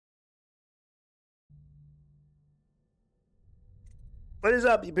What is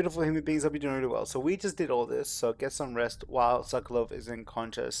up, you beautiful human beings? Hope you're doing really well. So we just did all this, so get some rest while Sokolov is in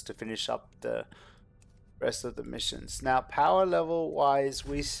contest to finish up the rest of the missions. Now, power level wise,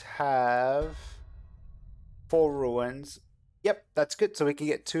 we have 4 ruins. Yep, that's good. So we can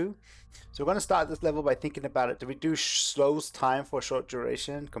get 2. So we're going to start this level by thinking about it. Do we do slows time for a short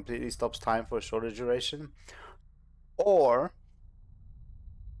duration, completely stops time for a shorter duration? Or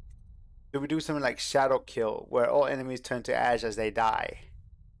do we do something like Shadow Kill, where all enemies turn to ash as they die?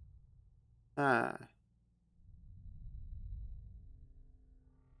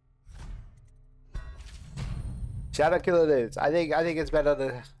 Shadow Kill it is. I think it's better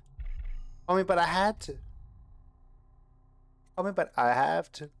to. I mean, but I had to. I mean, but I have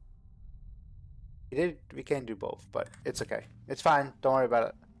to. We can't do both, but it's okay. It's fine. Don't worry about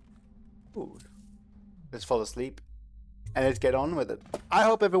it. Ooh. Let's fall asleep. And let's get on with it. I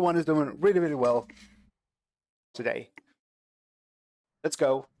hope everyone is doing really, really well today. Let's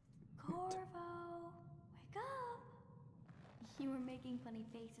go. Corvo, wake up! You were making funny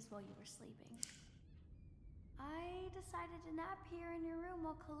faces while you were sleeping. I decided to nap here in your room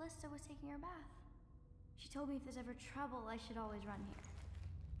while Callista was taking her bath. She told me if there's ever trouble, I should always run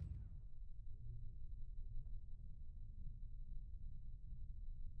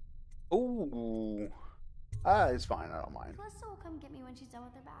here. Ooh. It's fine. I don't mind. Callista will come get me when she's done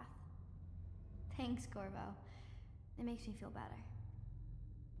with her bath. Thanks, Corvo. It makes me feel better.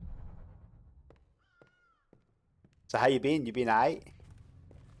 So how you been? You been alright?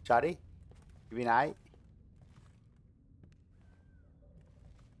 Shotty? You been alright?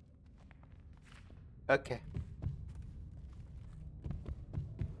 Okay.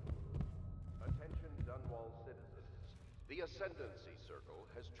 Attention Dunwall citizens. The Ascendancy Circle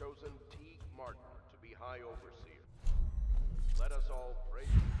has chosen T. Martin to be High Overseer. Let us all pray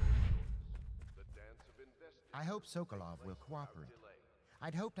for their souls. The dance of investigation. I hope Sokolov will cooperate.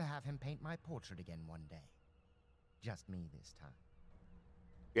 I'd hope to have him paint my portrait again one day. Just me this time.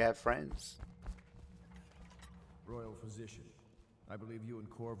 You have friends. Royal Physician, I believe you and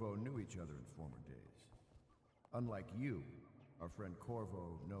Corvo knew each other in former days. Unlike you, our friend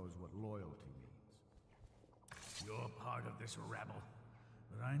Corvo knows what loyalty means. You're part of this rabble,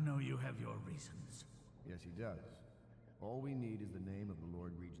 but I know you have your reasons. Yes, he does. All we need is the name of the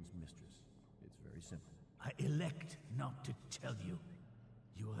Lord Regent's mistress. It's very simple. I elect not to tell you.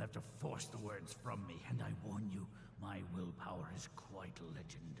 You will have to force the words from me, and I warn you, my willpower is quite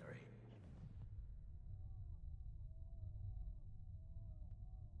legendary.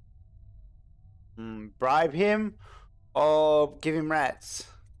 Bribe him or give him rats?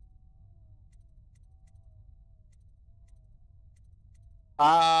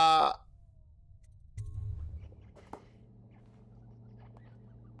 Sorry,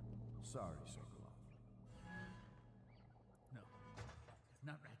 Sokolov. No,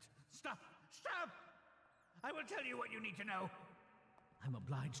 not rats. Stop! Stop! I will tell you what you need to know. I'm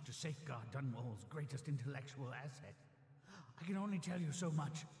obliged to safeguard Dunwall's greatest intellectual asset. I can only tell you so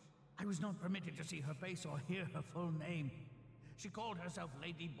much. I was not permitted to see her face or hear her full name. She called herself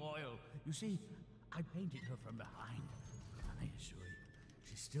Lady Boyle. You see, I painted her from behind. I assure you,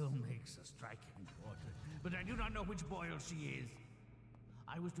 she still makes a striking portrait, but I do not know which Boyle she is.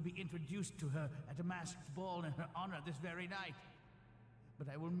 I was to be introduced to her at a masked ball in her honor this very night. But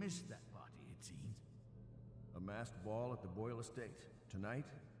I will miss that party, it seems. A masked ball at the Boyle estate. Tonight,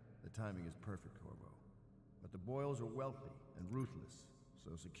 the timing is perfect, Corvo. But the Boyles are wealthy and ruthless,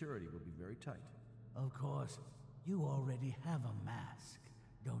 so security will be very tight. Of course, you already have a mask,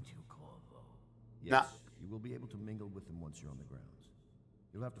 don't you, Corvo? Yes, Nah. you will be able to mingle with them once you're on the grounds.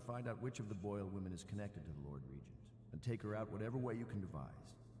 You'll have to find out which of the Boyle women is connected to the Lord Regent, and take her out whatever way you can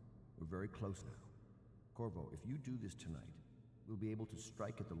devise. We're very close now. Corvo, if you do this tonight, we'll be able to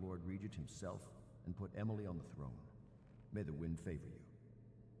strike at the Lord Regent himself and put Emily on the throne. May the wind favor you.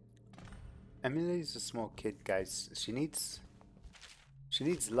 Emily's a small kid, guys. She needs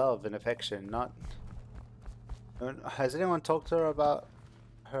love and affection, not. Has anyone talked to her about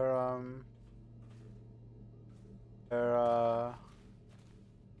her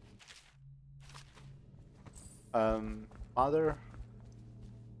mother?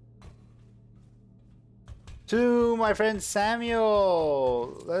 To my friend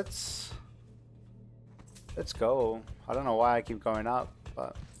Samuel. Let's go. I don't know why I keep going up,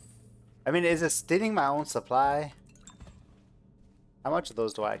 but I mean, is it stealing my own supply? How much of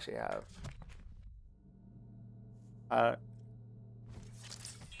those do I actually have?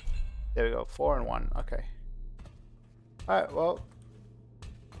 There we go, 4 and 1. Okay. All right. Well.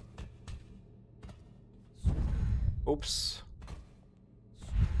 Oops.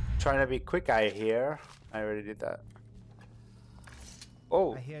 Trying to be quick eye here. I already did that.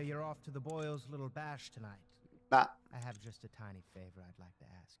 Oh, I hear you're off to the Boyles' little bash tonight. nah. I have just a tiny favor I'd like to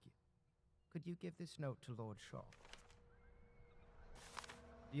ask you. Could you give this note to Lord Shaw?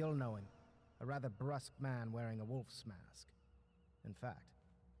 You'll know him. A rather brusque man wearing a wolf's mask. In fact,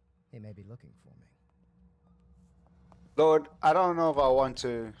 he may be looking for me. Lord, I don't know if I want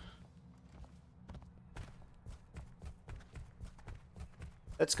to.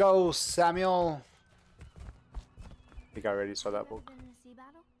 Let's go, Samuel. I think I already saw that book. Been in a sea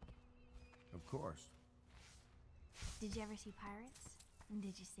battle? Of course. Did you ever see pirates? And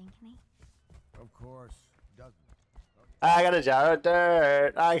did you sink any? Of course. Doesn't. I got a jar of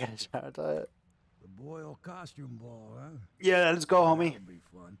dirt. I got a jar of dirt. The Boyle costume ball, huh? Yeah, let's go, homie. That'll be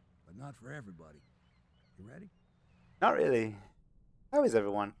fun, but not for everybody. You ready? Not really. How is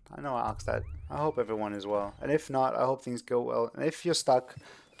everyone? I know I asked that. I hope everyone is well. And if not, I hope things go well. And if you're stuck,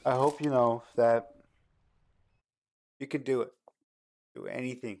 I hope you know that you can do it. Do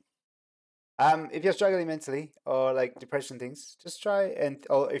anything. If you're struggling mentally or like depression things, just try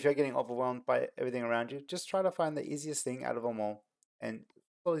or if you're getting overwhelmed by everything around you, just try to find the easiest thing out of them all and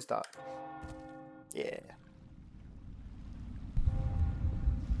slowly start. Yeah.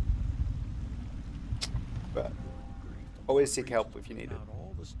 But always seek help if you need it. Out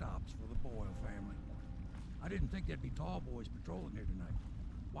all the stops for the Boyle family. I didn't think there'd be tall boys patrolling here tonight.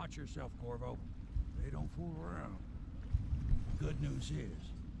 Watch yourself, Corvo. They don't fool around. Good news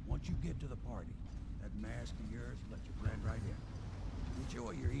is, once you get to the party, that mask of yours will let you blend right in.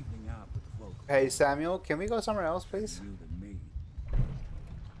 Enjoy your evening out with the folk. Hey Samuel, can we go somewhere else, please? You than me.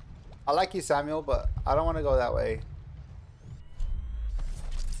 I like you, Samuel, but I don't want to go that way.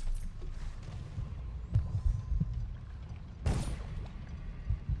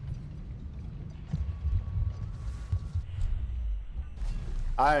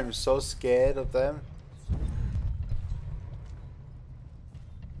 I am so scared of them.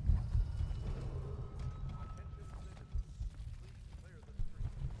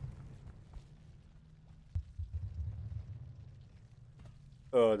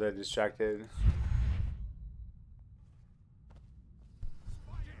 Oh, they're distracted.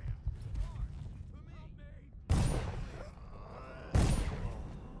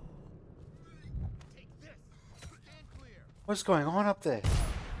 What's going on up there?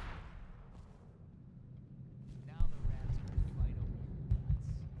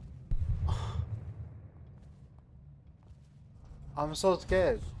 I'm so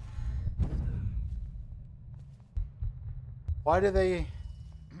scared. Why do they...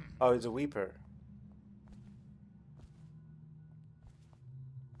 Oh, it's a weeper.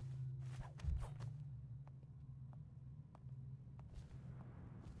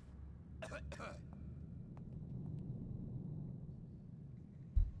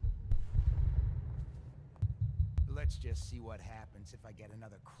 Let's just see what happens if I get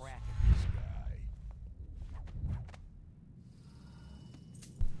another crack at this guy.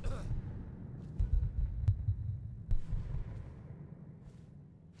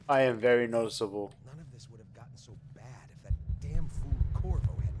 I am very noticeable. None of this would have gotten so bad if that damn fool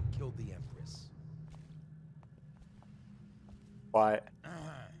Corvo hadn't killed the Empress. Quiet.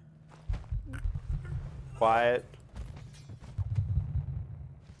 Quiet.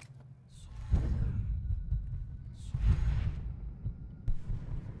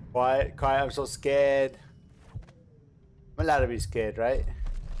 Quiet, quiet, I'm so scared. I'm allowed to be scared, right?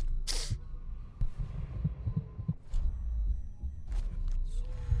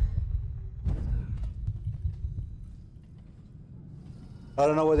 I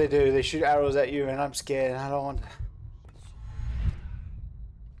don't know what they do. They shoot arrows at you and I'm scared. I don't want to...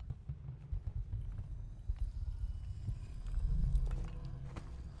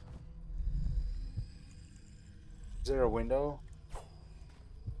 Is there a window?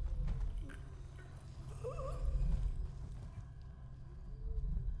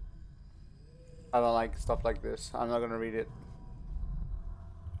 I don't like stuff like this. I'm not gonna read it.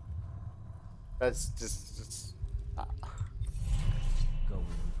 That's just Going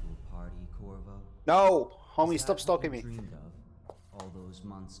to a party, Corvo? no, homie, Is stop that stalking what me. you dreamed of? All those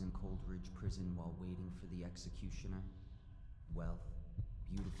months in Coldridge Prison while waiting for the executioner? Wealth,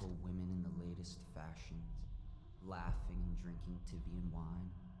 beautiful women in the latest fashions, laughing and drinking Tivian wine.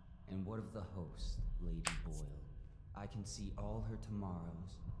 And what of the host, Lady Boyle? I can see all her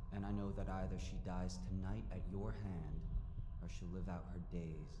tomorrows, and I know that either she dies tonight at your hand, or she'll live out her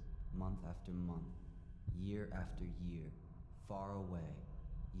days, month after month, year after year, far away,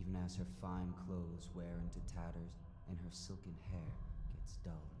 even as her fine clothes wear into tatters and her silken hair gets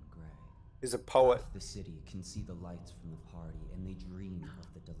dull and gray. He's a poet. Half the city can see the lights from the party, and they dream of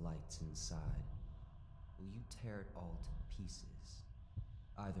the delights inside. Will you tear it all to pieces,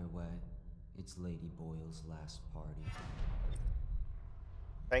 Either way, it's Lady Boyle's last party.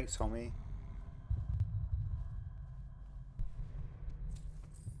 Thanks, homie.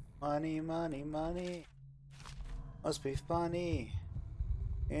 Money, money, money. Must be funny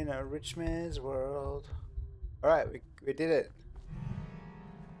in a rich man's world. Alright, we did it.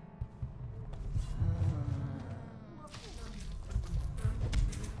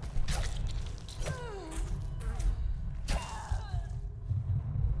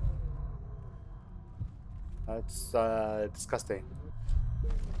 That's disgusting.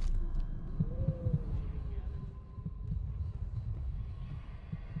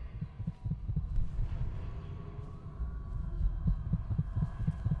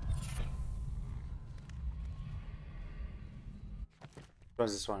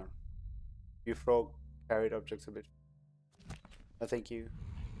 What's this one? You frog carried objects a bit. No, thank you.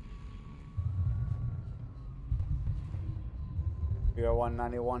 We got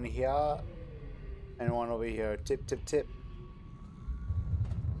 191 here and one over here. Tip, tip, tip.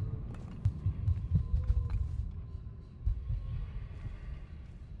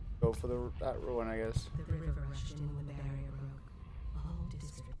 Go for that ruin, I guess. The river rushed in when the barrier broke. The whole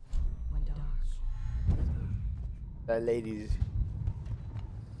district went dark. That lady's,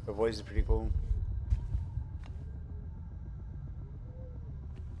 her voice is pretty cool.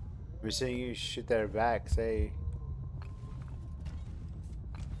 We're seeing you shoot their backs, hey.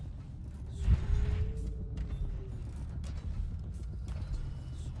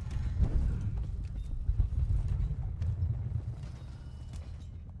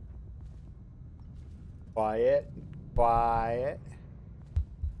 Quiet, quiet.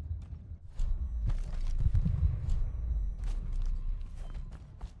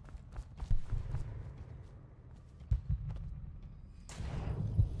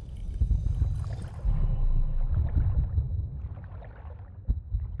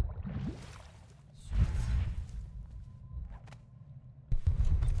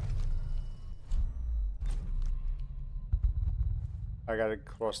 I gotta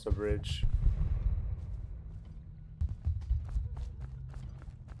cross the bridge.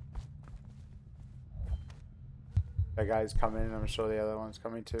 That guy's coming, I'm sure the other one's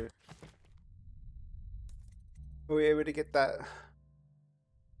coming too. Are we able to get that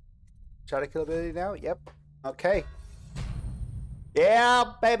shadow kill ability now? Yep. Okay. Yeah,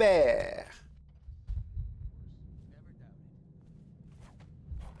 baby!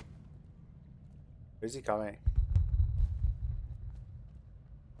 Where's he coming?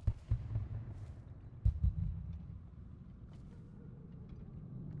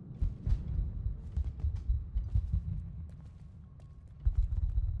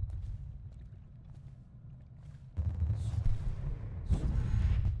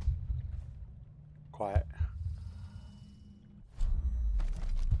 Quiet.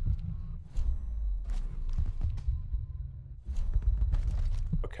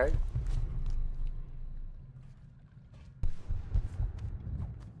 Okay.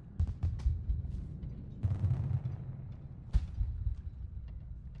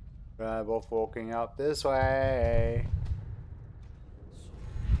 We're both walking up this way.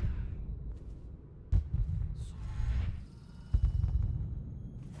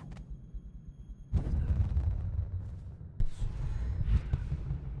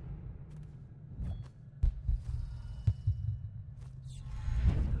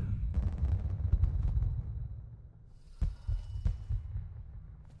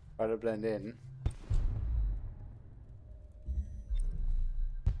 Try to blend in.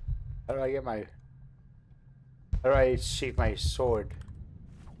 How do I get my... How do I sheath my sword?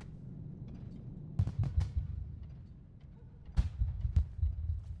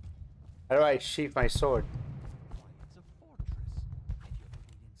 How do I sheath my sword? It's a fortress. Have you ever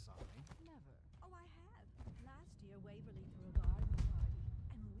been inside? Never. Oh, I have. Last year, Waverly threw a garden party,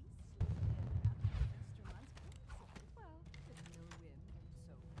 and we slipped in after extra month's princess. Well, with no wind and so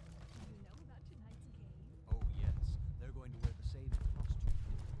forth. Do you know about tonight's game? Oh, yes. They're going to wear the same costume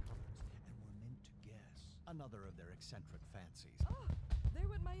for the covers, and we're meant to guess another of their eccentric fancies. Oh, there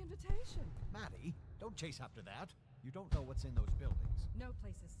went my invitation. Maddie, don't chase after that. You don't know what's in those buildings. No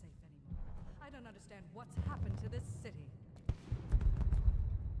place is safe anymore. I don't understand what's happened to this city.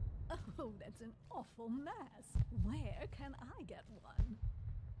 Oh, that's an awful mess. Where can I get one?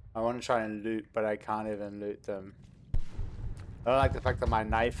 I want to try and loot, but I can't even loot them. I don't like the fact that my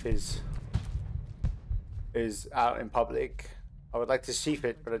knife is out in public. I would like to sheath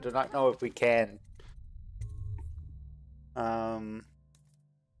it, but I do not know if we can.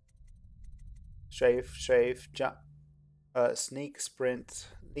 Strafe, strafe, jump, sneak, sprint,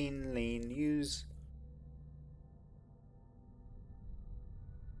 lean, lean, use.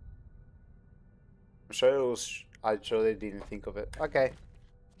 I'm sure it was. I'm sure they didn't think of it. Okay.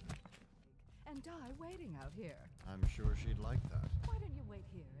 And die waiting out here. I'm sure she'd like that. Why don't you wait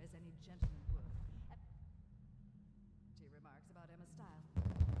here, as any gentleman would? She remarks about Emma's style.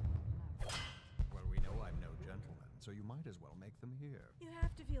 Well, we know I'm no gentleman, so you might as well make them here. You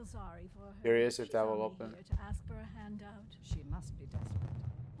have to feel sorry for her. Curious if She's that will only open. here to ask for a handout. She must be desperate.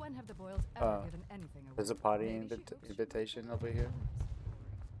 When have the Boyles ever given anything away? There's a party Maybe she hopes she invitation will over here.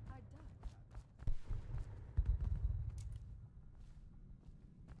 I doubt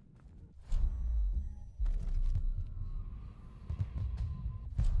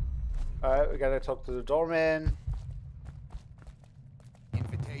Alright, we gotta talk to the doorman.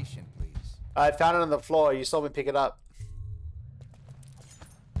 Invitation, please. I found it on the floor. You saw me pick it up.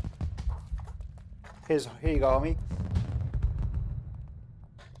 Here you go, homie.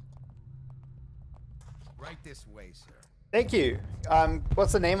 Right this way, sir. Thank you.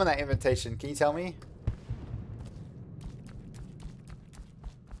 What's the name on that invitation? Can you tell me?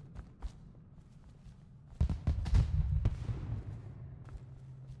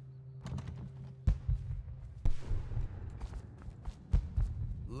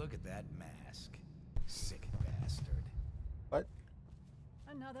 Look at that mask. Sick bastard. What?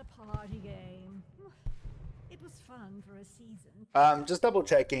 another party game. It was fun for a season. Just double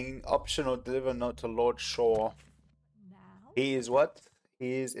checking. Optional deliver note to Lord Shaw. Now? He is what?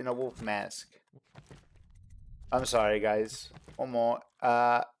 He is in a wolf mask. I'm sorry, guys. One more.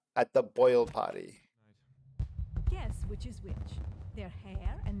 At the Boyle party. Guess which is which. Their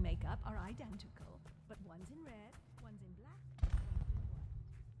hair and makeup are identical, but one's in red, one's in black, one's in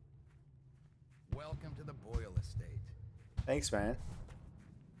white. Welcome to the Boyle estate. Thanks, man.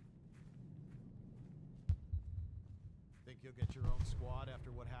 Think you'll get your own squad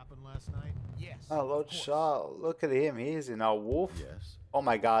after what happened last night? Yes. Oh, Lord Shaw. Look at him. He's in a wolf. Yes. Oh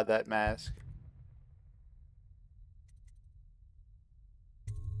my god, that mask.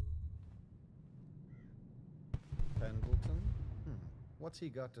 Pendleton? What's he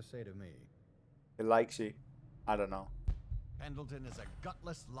got to say to me? He likes you. I don't know. Pendleton is a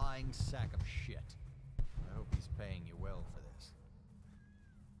gutless, lying sack of shit. I hope he's paying you well for this.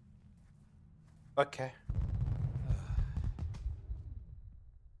 Okay.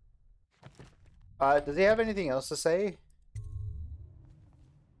 Does he have anything else to say?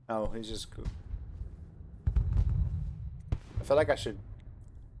 No, he's just cool. I feel like I should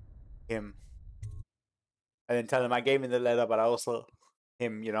him. I didn't tell him I gave him the letter, but I also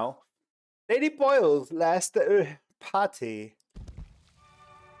him, you know. Lady Boyle's last party.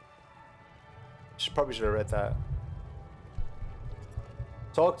 Probably should have read that.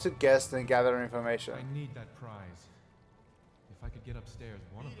 Talk to guests and gather information. I need that prize. If I could get upstairs,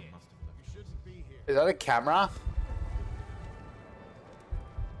 one of them must have left. You shouldn't be here. Is that a camera?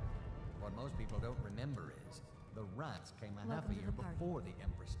 What most people don't remember is the rats came a half a year before the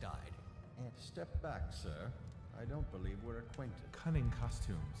Empress died. And step back, sir. I don't believe we're acquainted. Cunning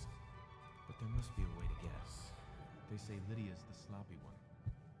costumes. But there must be a way to guess. They say Lydia's the sloppy one,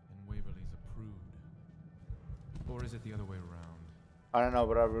 and Waverly's a prude. Or is it the other way around? I don't know,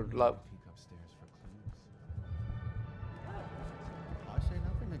 but I would love. Peek upstairs for clues. I say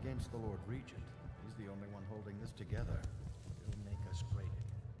nothing against the Lord Regent. He's the only one holding this together. He'll make us great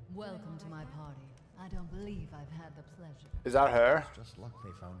again. Welcome to my party. I don't believe I've had the pleasure. Is that her? It's just luck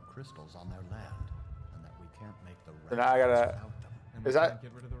they found crystals on their land, and that we can't make the So now I rats gotta. without them. And Is we that? can't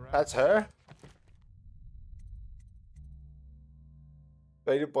get rid of the rats. That's her.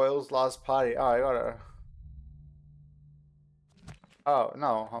 Lady Boyle's last party. Oh, I got her. Oh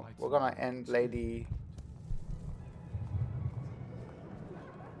no, we're gonna end Lady.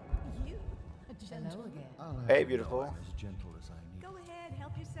 You, a Hello gentleman. again. I'll have Hey, you know beautiful. I'm as gentle as I need. Go ahead,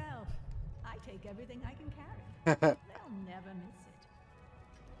 help yourself. I take everything I can carry. They'll never miss it.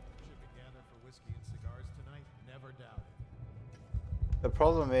 Should we gather for whiskey and cigars tonight? Never doubt it. The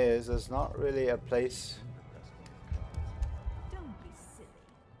problem is, there's not really a place. Don't be silly.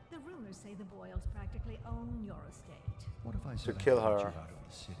 The rumors say the Boyles practically own your estate. What if I said kill I want her. you out of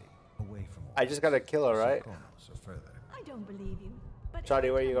the city, away from all I just gotta kill her, right? Sopranos or further? I don't believe you. But Charlie,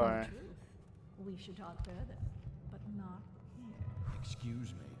 if where you telling going? the truth, we should talk further, but not here. Excuse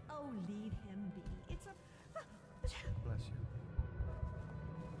me. Oh, leave him be. It's a. Bless you.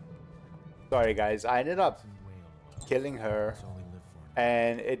 Sorry, guys. I ended up killing her, That's all we live for.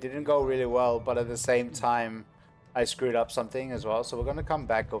 and it didn't go really well. But at the same time, I screwed up something as well. So we're gonna come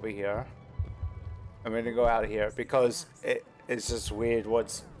back over here. I'm gonna go out here because it's just weird.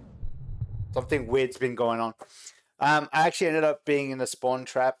 Something weird's been going on. I actually ended up being in a spawn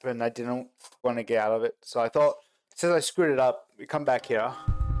trap, and I didn't want to get out of it. So I thought, since I screwed it up, we come back here.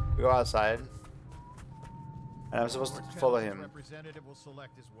 We go outside. And I'm supposed to Lord follow Pendleton's him. representative will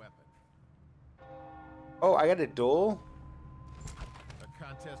select his weapon. Oh, I got a duel? A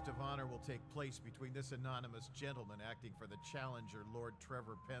contest of honor will take place between this anonymous gentleman acting for the challenger, Lord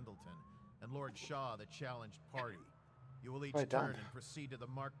Trevor Pendleton, and Lord Shaw, the challenged party. You will each Right turn done. and proceed to the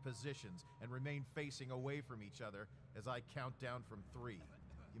marked positions and remain facing away from each other as I count down from 3.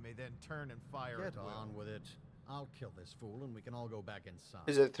 You may then turn and fire Get at will. on with it. I'll kill this fool and we can all go back inside.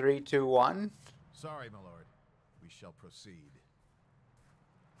 Is it 3, 2, 1? Sorry, my lord. We shall proceed.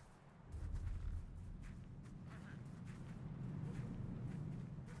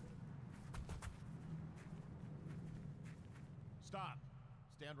 Stop.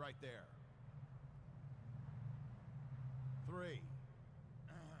 Stand right there. 3,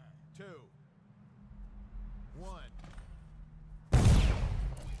 2, 1.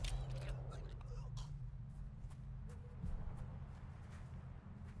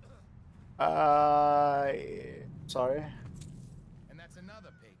 Sorry. And that's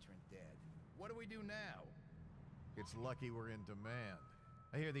another patron dead. What do we do now? It's lucky we're in demand.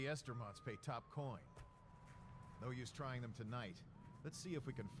 I hear the Estermonts pay top coin. No use trying them tonight. Let's see if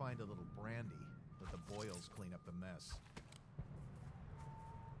we can find a little brandy. Let the Boyles clean up the mess.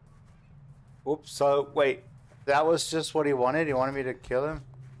 Oops, so, wait. That was just what he wanted? He wanted me to kill him?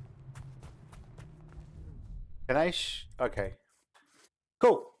 Can I okay.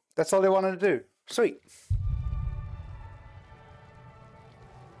 Cool. That's all they wanted to do. Sweet.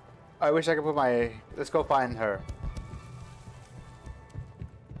 I wish I could put my... Let's go find her.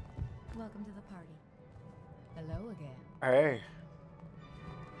 Welcome to the party. Hello again. Hey.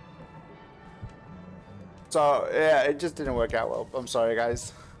 So, yeah, it just didn't work out well. I'm sorry,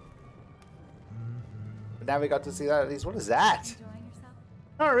 guys. But now we got to see that at least. What is that? Enjoying yourself?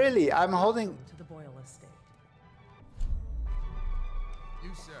 Not really. I'm holding... To the Boyle estate.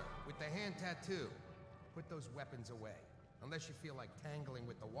 You, sir, with the hand tattoo. Put those weapons away. Unless you feel like tangling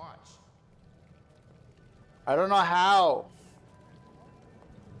with the watch. I don't know how.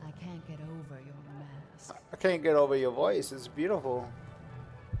 I can't get over your mask. I can't get over your voice. It's beautiful.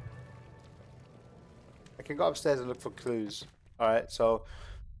 I can go upstairs and look for clues. Alright, so...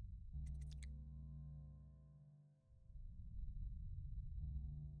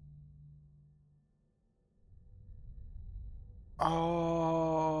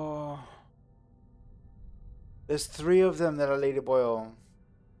 Oh... There's 3 of them that are Lady Boyle.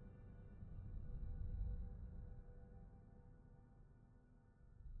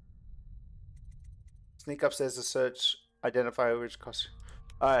 Sneak upstairs to search, identify which costume.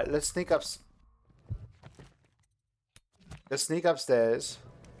 Alright, let's sneak up. Let's sneak upstairs.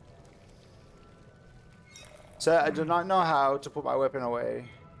 Sir, I do not know how to put my weapon away.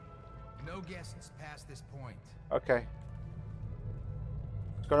 No guesses past this point. Okay.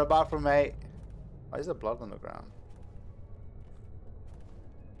 Let's go to the bathroom, mate. Why is there blood on the ground?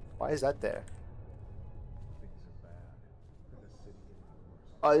 Why is that there?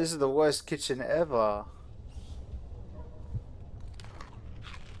 Oh, this is the worst kitchen ever.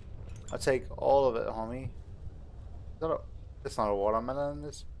 I'll take all of it, homie. It's not a watermelon,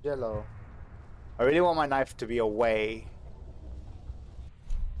 it's jello. I really want my knife to be away.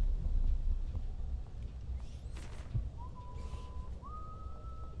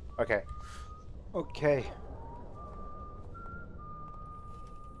 Okay. Okay.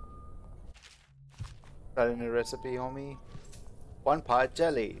 Got a new recipe, homie. 1 part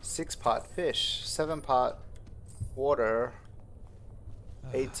jelly, 6 part fish, 7 part water,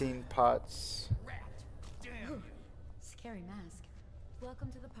 18 parts. Ooh, scary mask.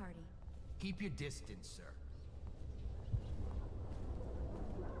 Welcome to the party. Keep your distance, sir.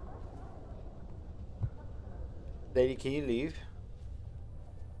 Lady, can you leave?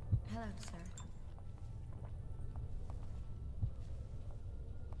 Hello, sir.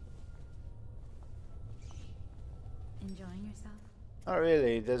 Enjoying yourself? Not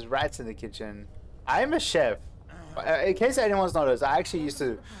really. There's rats in the kitchen. I'm a chef. In case anyone's noticed, I actually used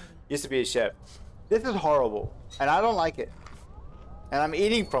to be a chef. This is horrible, and I don't like it. And I'm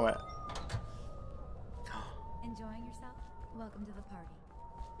eating from it. Enjoying yourself? Welcome to the party.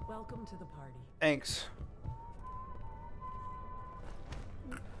 Welcome to the party. Thanks.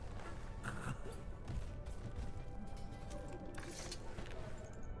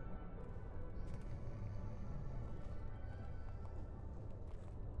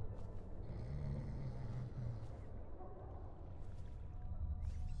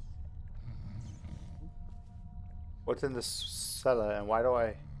 What's in the cellar and why do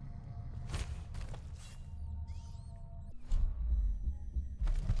I...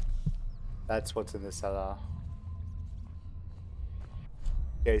 That's what's in the cellar.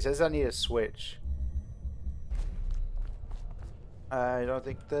 Okay, it says I need a switch. I don't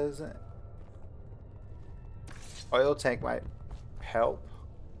think there's oil tank might help.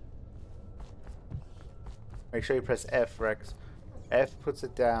 Make sure you press F, Rex. F puts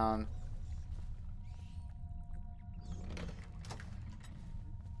it down.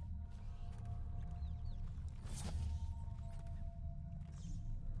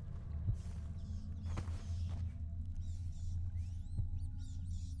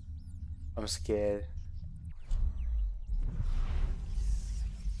 I'm scared.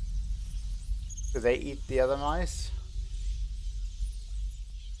 Do they eat the other mice?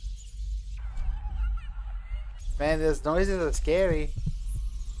 Man, those noises are scary.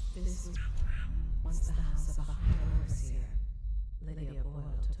 This was once the house of a high overseer. Lydia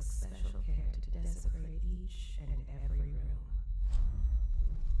Boyle took special care to desecrate each and every room.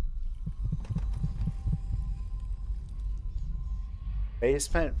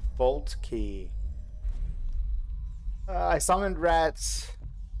 Basement vault key. I summoned rats.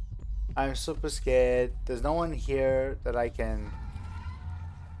 I'm super scared. There's no one here that I can...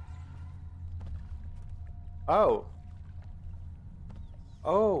 Oh.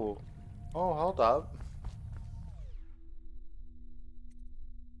 Oh. Oh, hold up.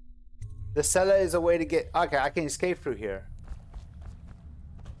 The cellar is a way to get... Okay, I can escape through here.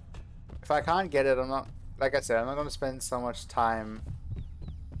 If I can't get it, I'm not... Like I said, I'm not going to spend so much time...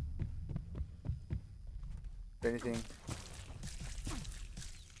 Anything.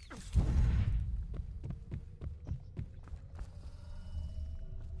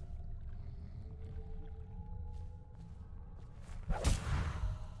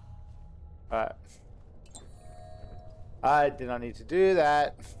 Alright. I did not need to do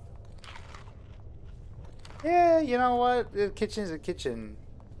that. Yeah, you know what? The kitchen's a kitchen.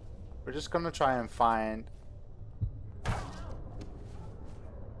 We're just gonna try and find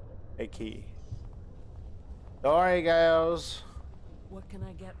a key. Don't worry, girls. What can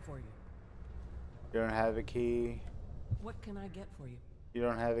I get for you? You don't have a key. What can I get for you? You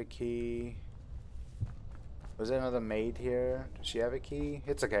don't have a key. Was there another maid here? Does she have a key?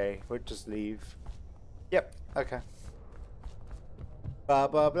 It's okay. We'll just leave. Yep. Okay.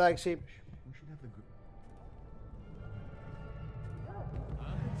 Baba Black Sheep. We should have the group.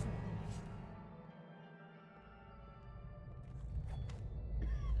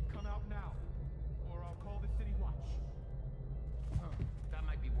 Come out now, or I'll call the city watch. That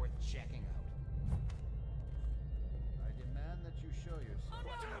might be worth checking out. I demand that you show yourself.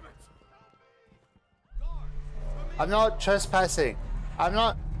 Damn it! I'm not trespassing. I'm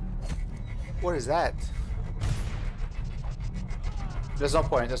not... What is that? There's no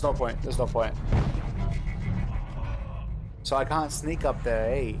point. There's no point. There's no point. So I can't sneak up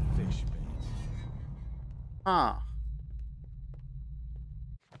there, eh? Huh.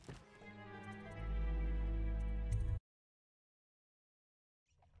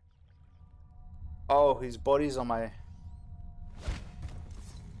 Oh, his body's on my...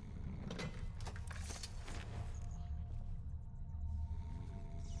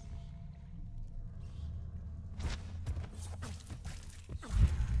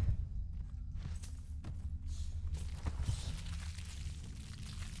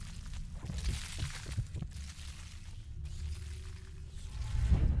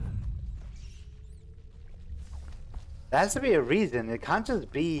 There has to be a reason. It can't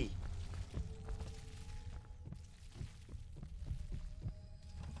just be...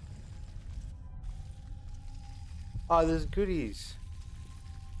 Oh, there's goodies.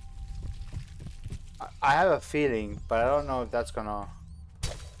 I have a feeling, but I don't know if that's gonna...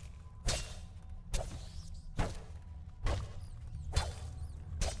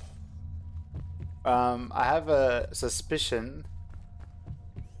 I have a suspicion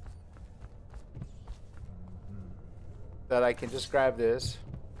that I can just grab this.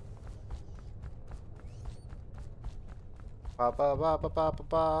 Ba ba ba ba ba ba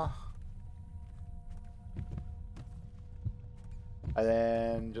ba. And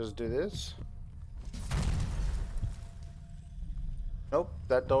then just do this. Nope,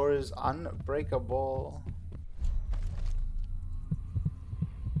 that door is unbreakable.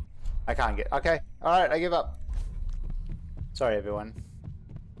 I can't get... Okay, alright, I give up. Sorry, everyone.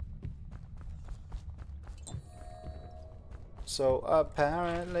 So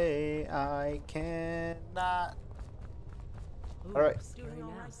apparently I cannot... Alright.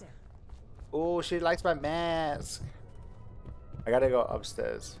 Oh, she likes my mask. I gotta go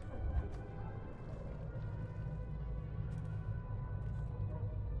upstairs.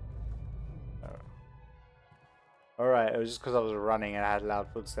 Alright, it was just because I was running and I had loud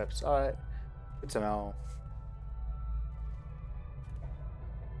footsteps. Alright, good to know.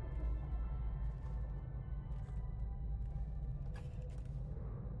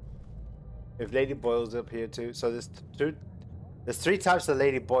 If Lady Boyle's up here too. So there's 3 types of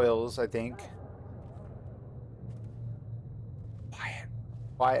Lady Boyles, I think.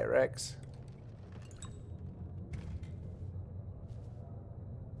 Quiet, Rex.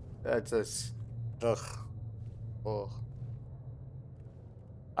 That's a... Ugh. Ugh.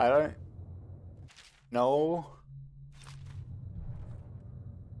 I don't know.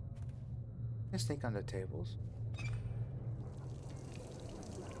 Can I sneak under tables?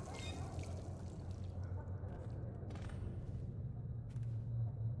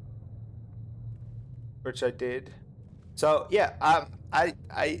 Which I did. So yeah, I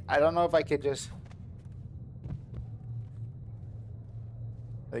don't know if I could just.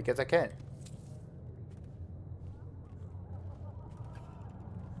 I guess I can.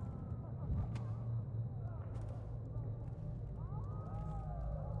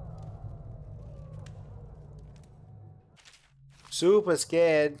 Super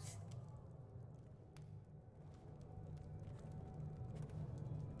scared.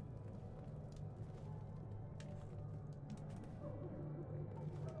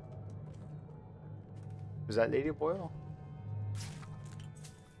 Is that Lady Boyle?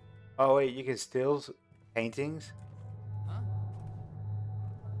 Oh wait, you can steal paintings? Huh?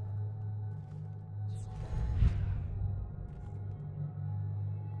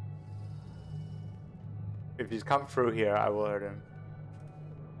 If he's come through here, I will hurt him.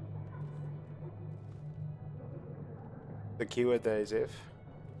 The keyword there is if.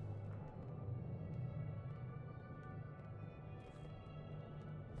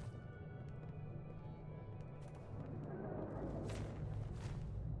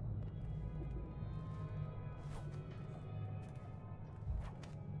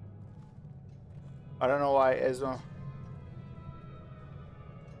 I don't know why Esma.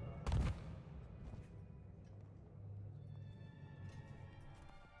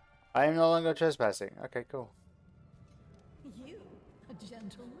 I am no longer trespassing. Okay, cool. You, a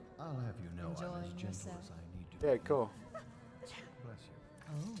gentleman? I'll have you know I'm as Enjoying gentle yourself? as I need to. Yeah, cool. Bless you.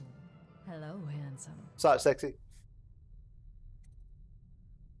 Oh, hello, handsome. What's up, sexy?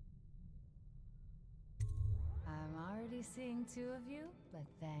 I'm already seeing 2 of you, but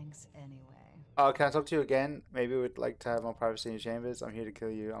thanks anyway. Oh, can I talk to you again? Maybe we'd like to have more privacy in your chambers. I'm here to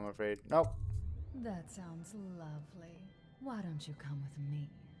kill you, I'm afraid. Nope. That sounds lovely. Why don't you come with me?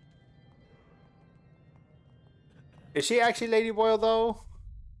 Is she actually Lady Boyle, though?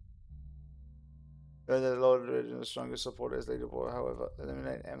 The Lord is the strongest supporter is Lady Boyle, however.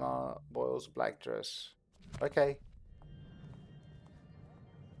 Eliminate Emma Boyle's black dress. Okay.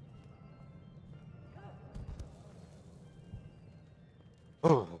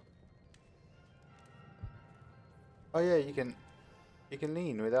 Oh. Oh yeah, you can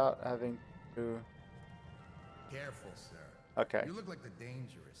lean without having to. Careful, sir. Okay. You look like the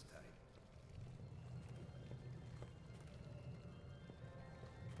dangerous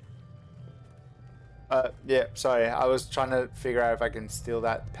type. Yeah, sorry. I was trying to figure out if I can steal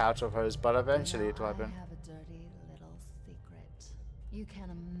that pouch of hers, but eventually it will happen. I have a dirty little secret. You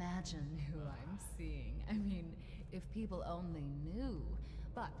can't imagine who I'm seeing. I mean, if people only knew.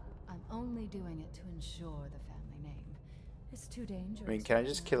 But I'm only doing it to ensure the family name. It's too dangerous. I mean, can I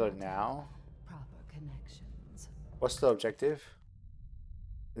just kill her now? Proper connections. What's the objective?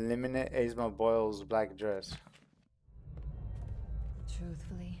 Eliminate Esma Boyle's black dress.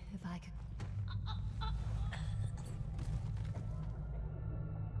 Truthfully, if I could.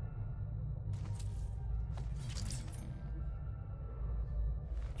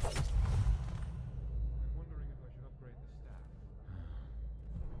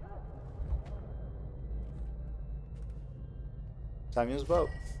 Samuel's boat.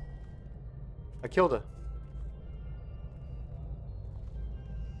 I killed her.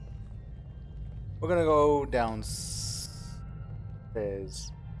 We're gonna go downstairs.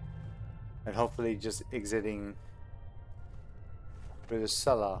 And hopefully just exiting through the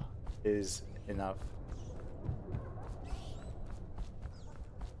cellar is enough.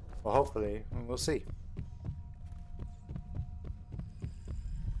 Well, hopefully, we'll see.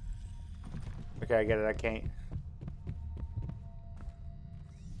 Okay, I get it, I can't.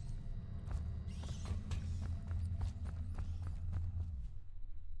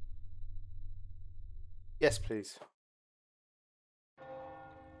 Yes, please.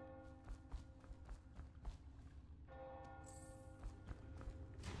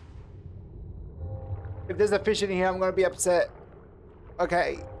 If there's a fish in here, I'm gonna be upset.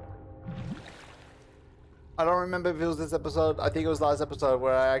 Okay. I don't remember if it was this episode. I think it was last episode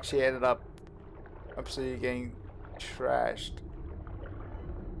where I actually ended up absolutely getting trashed.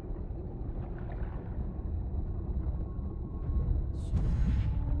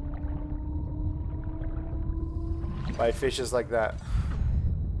 by fishes like that.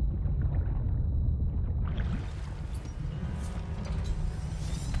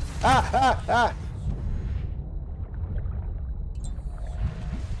 Ah, ah, ah!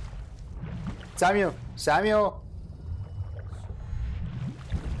 Samuel! Samuel!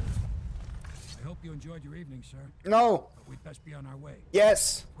 I hope you enjoyed your evening, sir. No! But we'd best be on our way.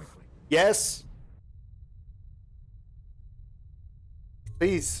 Yes! Quickly. Yes!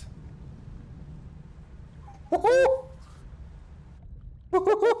 Please. Woohoo!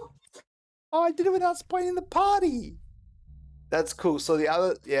 Woohoo! Oh, I did it without spoiling the party! That's cool. So the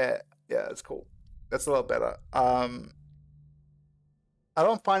other... Yeah, that's cool. That's a lot better. I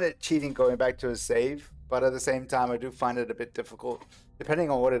don't find it cheating going back to a save, but at the same time, I do find it a bit difficult, depending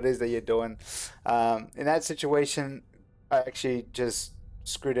on what it is that you're doing. In that situation, I actually just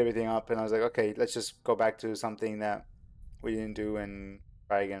screwed everything up, and I was like, okay, let's just go back to something that we didn't do and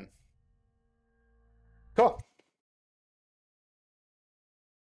try again. Cool.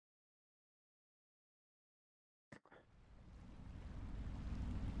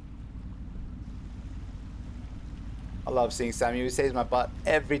 I love seeing Samuel. He saves my butt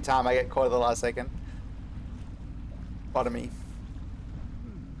every time I get caught at the last second. Pardon me.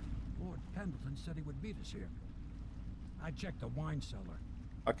 Lord Pendleton said he would meet us here. I checked the wine cellar.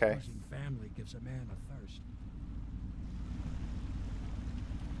 Okay. Losing family gives a man a thirst.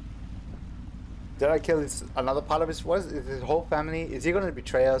 Did I kill another part of his... What is his whole family? Is he going to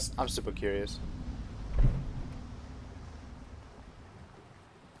betray us? I'm super curious.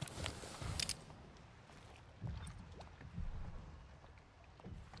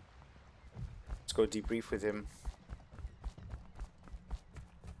 Let's go debrief with him.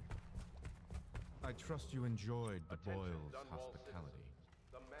 I trust you enjoyed the Attention, Boyle's Dunwall hospitality.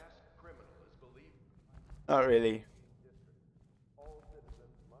 citizens. The masked criminal is believed. Not really. All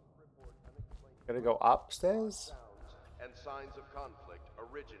citizens must report unexplained Gotta go upstairs? sounds and signs of conflict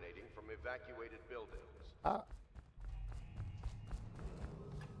originating from evacuated buildings. Ah.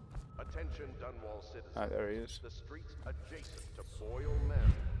 Attention, Dunwall citizens. Ah, there he is. The streets adjacent to Boyle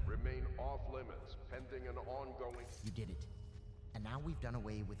Manor remain off limits pending an ongoing... You did it. And now we've done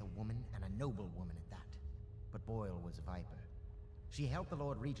away with a woman, and a noble woman at that. But Boyle was a viper. She helped the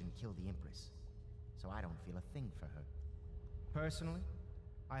Lord Regent kill the Empress. So I don't feel a thing for her. Personally,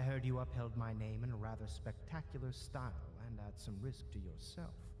 I heard you upheld my name in a rather spectacular style and at some risk to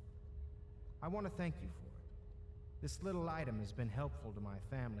yourself. I want to thank you for it. This little item has been helpful to my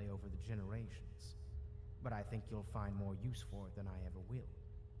family over the generations, but I think you'll find more use for it than I ever will.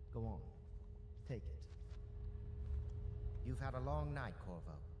 Go on, take it. You've had a long night,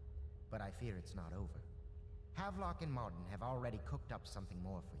 Corvo, but I fear it's not over. Havelock and Martin have already cooked up something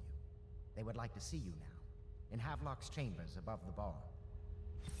more for you. They would like to see you now, in Havelock's chambers above the bar.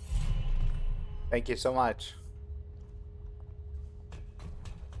 Thank you so much.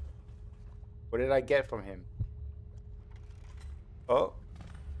 What did I get from him? Oh,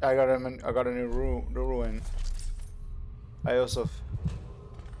 I got him. I got a new ruin. I also.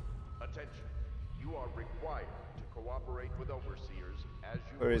 Attention. You are required to cooperate with overseers as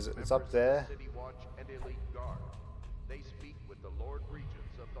you... Where is it? It's up there. City Watch and Elite Guard. They speak with the Lord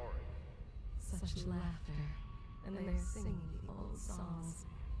Regent's authority. Such laughter, and they're singing the old songs,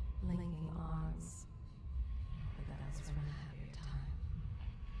 linking arms. But that's from a happier time.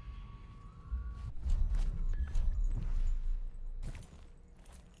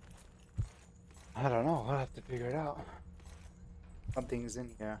 I don't know. I'll have to figure it out. Something's in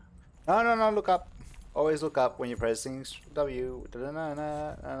here. No, look up. Always look up when you're pressing W.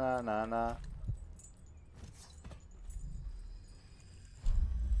 Da-na-na-na-na-na-na.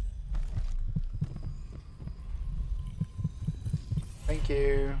 Thank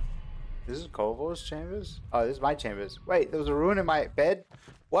you. This is Corvo's chambers? Oh, this is my chambers. Wait, there was a ruin in my bed?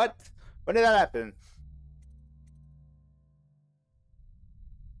 What? When did that happen?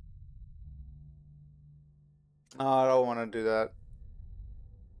 Oh, I don't want to do that.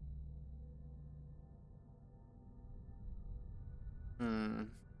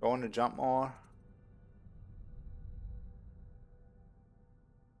 I want to jump more.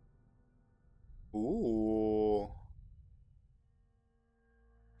 Ooh.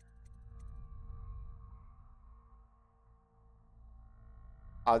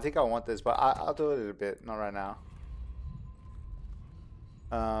 I think I want this, but I'll do it in a bit, not right now.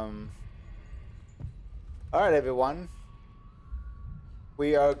 Alright, everyone.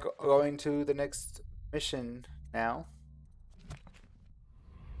 We are going to the next mission now.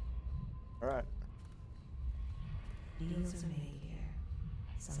 Alright. Deals are made here,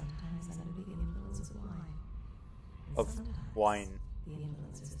 sometimes under the influence of wine. Of wine. The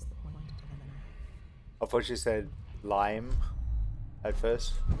influence is the point of the knife. Of what she said, lime at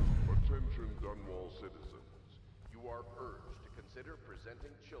first. Attention Dunwall citizens. You are urged to consider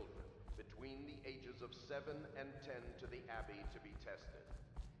presenting children between the ages of 7 and 10 to the Abbey to be tested.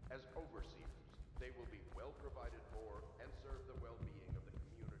 As overseers, they will be well provided for and serve the well-being of the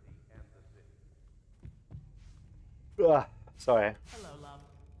community and the city. Sorry. Hello, love.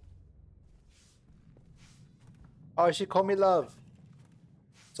 Oh, she called me love.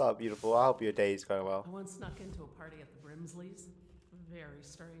 What's up, beautiful? I hope your day is going well. I once snuck into a party at the Brimsleys. Very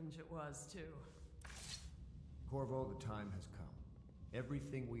strange it was, too. Corvo, the time has come.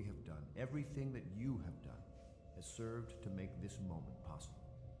 Everything we have done, everything that you have done, has served to make this moment possible.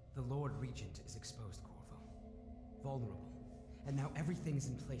 The Lord Regent is exposed, Corvo. Vulnerable. And now everything is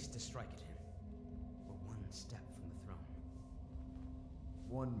in place to strike at him. We're one step from the throne.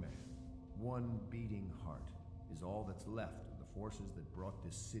 One man, one beating heart, is all that's left of the forces that brought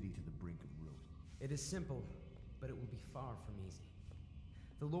this city to the brink of ruin. It is simple, but it will be far from easy.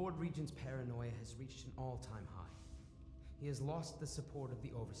 The Lord Regent's paranoia has reached an all-time high. He has lost the support of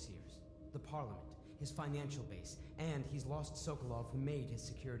the Overseers, the Parliament, his financial base, and he's lost Sokolov, who made his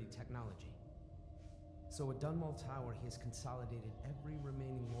security technology. So at Dunwall Tower, he has consolidated every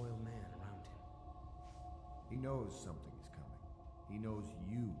remaining loyal man around him. He knows something is coming. He knows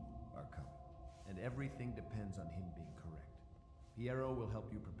you are coming. And everything depends on him being correct. Piero will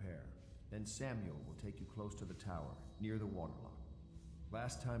help you prepare. Then Samuel will take you close to the tower, near the waterlock.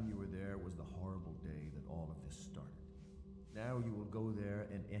 Last time you were there was the horrible day that all of this started. Now you will go there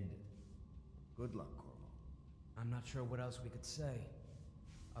and end it. Good luck, Corvo. I'm not sure what else we could say,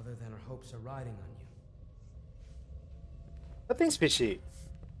 other than our hopes are riding on you. Nothing's fishy.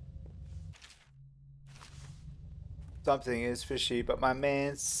 Something is fishy, but my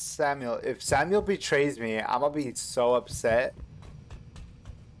man Samuel, if Samuel betrays me, I'm gonna be so upset.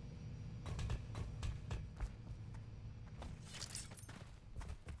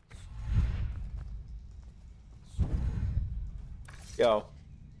 Yo.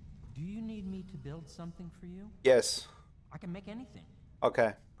 Do you need me to build something for you? Yes. I can make anything.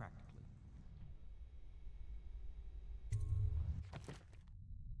 Okay. Practically.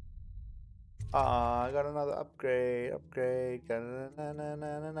 I got another upgrade. Got na na na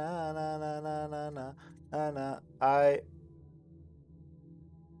na na na na na na na na na.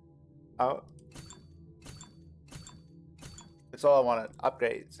 Oh. That's all I wanted.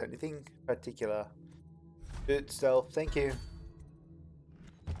 Upgrades. Anything particular? Boot stealth. Thank you.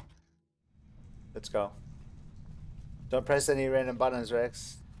 Let's go. Don't press any random buttons,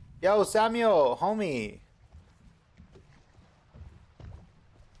 Rex. Yo, Samuel, homie.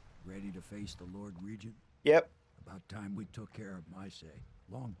 Ready to face the Lord Regent? Yep. About time we took care of my say.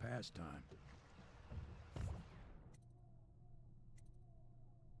 Long past time.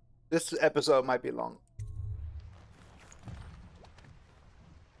 This episode might be long.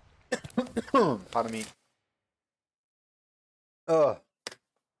 Pardon me.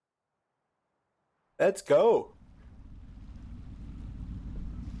 Let's go.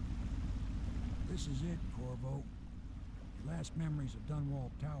 This is it, Corvo. Your last memories of Dunwall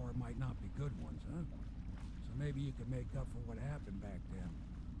Tower might not be good ones, huh? So maybe you could make up for what happened back then.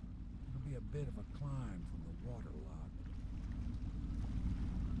 It'll be a bit of a climb from the waterlock.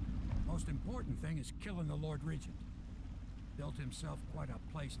 Most important thing is killing the Lord Regent. Built himself quite a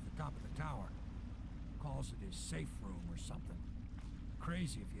place at the top of the tower. Calls it his safe room or something.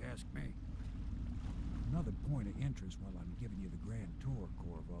 Crazy if you ask me. Another point of interest while I'm giving you the grand tour,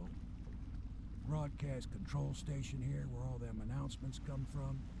 Corvo. Broadcast control station here where all them announcements come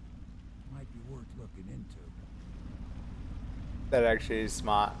from. Might be worth looking into. That actually is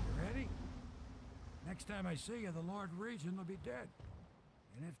smart. You ready? Next time I see you, the Lord Regent will be dead.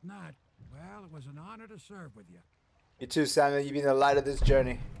 And if not, well, it was an honor to serve with you. You too, Samuel. You've been the light of this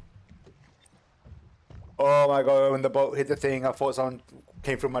journey. Oh my god, when the boat hit the thing, I thought someone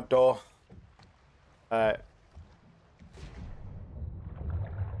came through my door. Alright.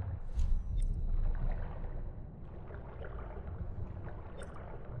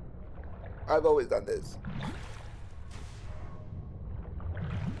 I've always done this.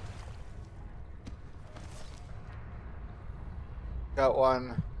 Got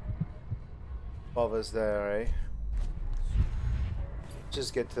one. Bothers there, eh?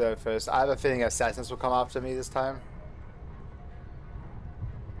 Just get to that first. I have a feeling assassins will come after me this time.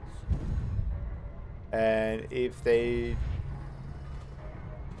 And if they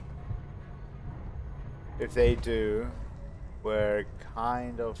do, we're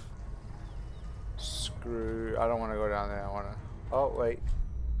kind of screwed. I don't want to go down there. I want to. Oh wait.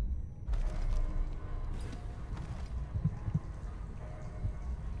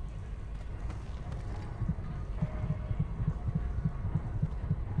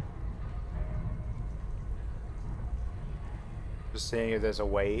 Just seeing if there's a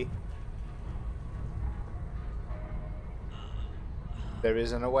way. There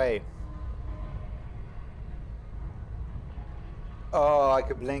isn't a way. Oh, I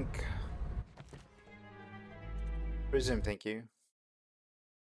could blink. Prism, thank you.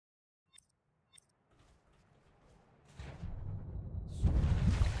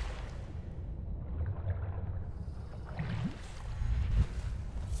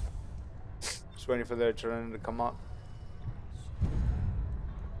 Just waiting for their turn to come up.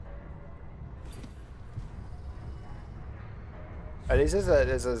 At least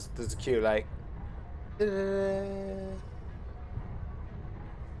there's a cue like.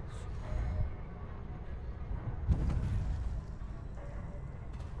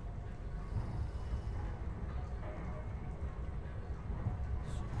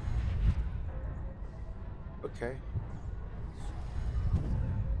 Okay.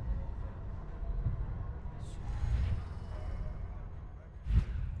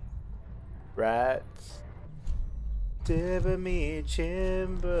 Rats. Deliver me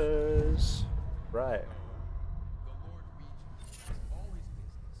chambers. Right. The Lord Regent does all his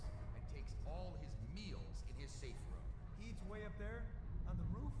business and takes all his meals in his safe room. He eats way up there on the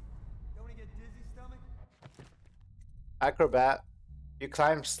roof. Don't he get dizzy stomach? Acrobat. You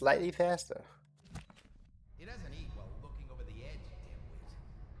climb slightly faster. He doesn't eat while looking over the edge, dimwit.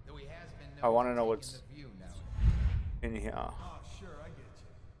 Though he has been known I want to know take what's in the view now in here. Oh, sure, I get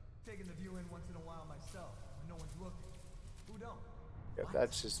you. Taking the view in once in a while myself, when no one's looking. Who don't? Yep,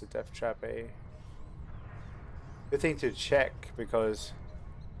 that's just a death trap, eh? Good thing to check because,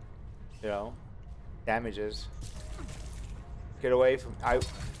 you know, damages. Get away from.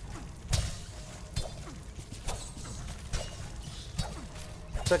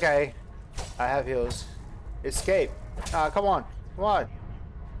 It's okay. I have heals. Escape. Ah, come on. Come on.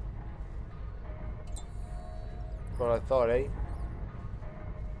 That's what I thought, eh?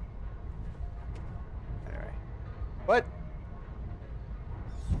 Anyway. What?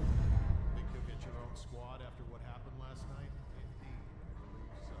 Think you'll get your own squad after what happened last night? Indeed, I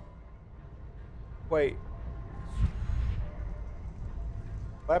believe so. Wait.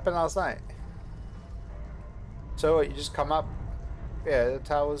 What happened last night? So what, you just come up? Yeah, the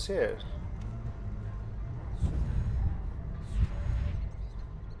tower's here.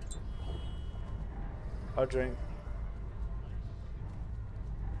 I'll drink.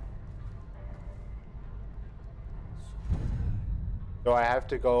 Do I have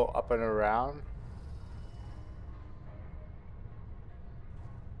to go up and around?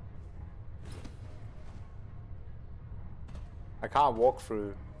 I can't walk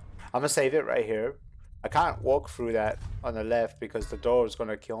through. I'm gonna save it right here. I can't walk through that on the left because the door is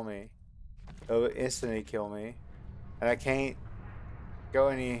gonna kill me. It will instantly kill me. And I can't go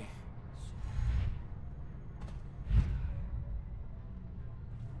any...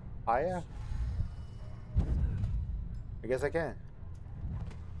 higher? I guess I can.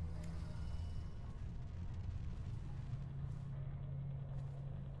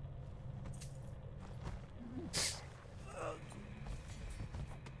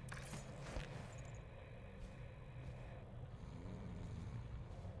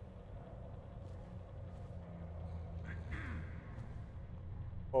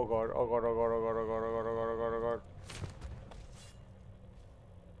 Oh god, oh god, oh god, oh god, oh god, oh god, oh god, oh god, oh god.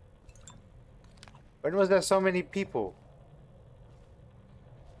 When was there so many people?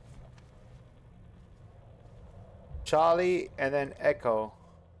 Charlie and then Echo.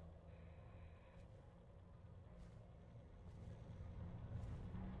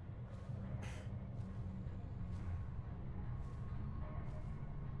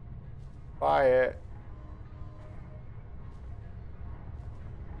 Quiet.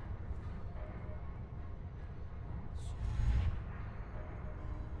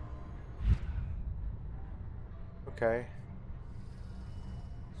 Okay.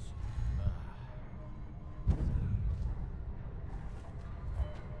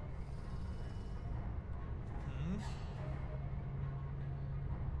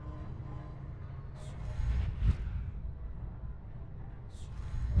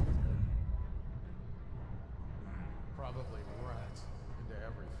 Probably rats into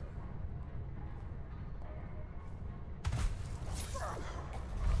everything.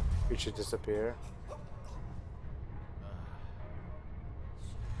 We should disappear.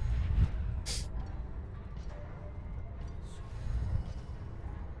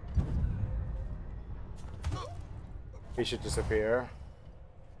 We should disappear.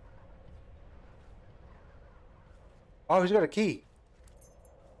 Oh, he's got a key.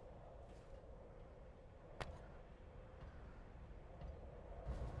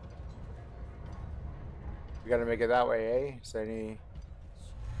 We gotta make it that way, eh? So any...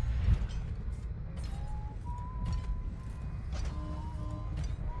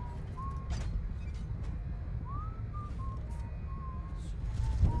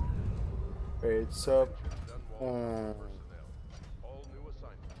 It's up. All new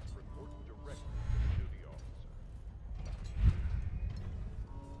assignments report directly to the duty officer.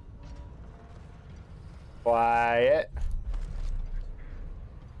 Quiet.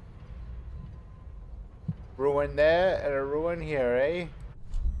 Ruin there and a ruin here, eh?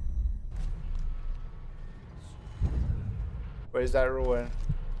 Where's that ruin?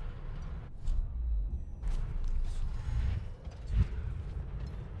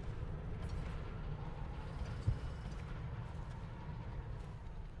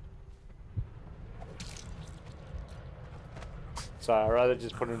 Sorry, I'd rather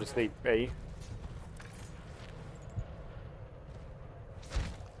just put him to sleep, eh?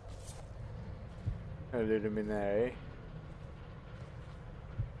 I'll leave him in there, eh?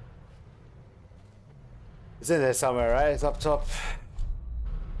 It's in there somewhere, right? It's up top.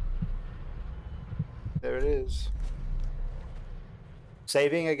 There it is.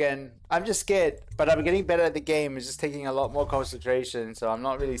 Saving again. I'm just scared, but I'm getting better at the game. It's just taking a lot more concentration, so I'm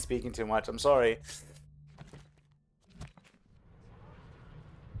not really speaking too much. I'm sorry.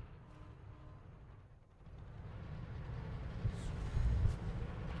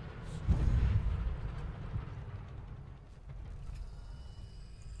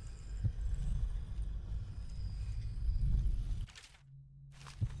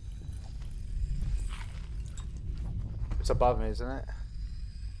 It's above me, isn't it?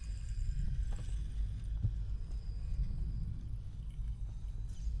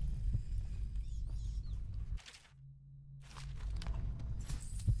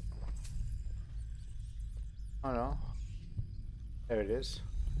 Oh no. There it is.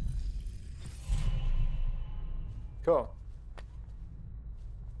 Cool.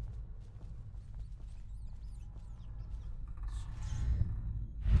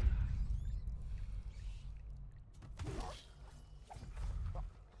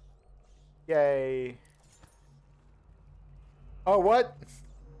 Yay. Oh, what?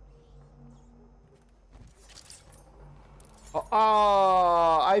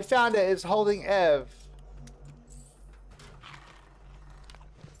 Oh, I found it. It's holding Ev.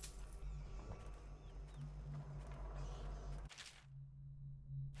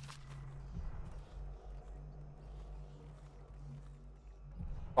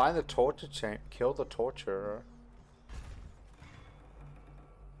 Find the torture chain. Kill the torturer.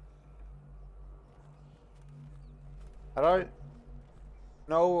 I don't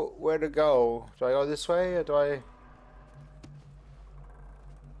know where to go. Do I go this way or do I...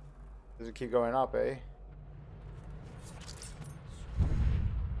 Does it keep going up, eh?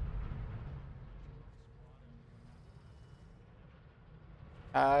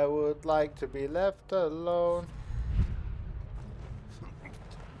 I would like to be left alone.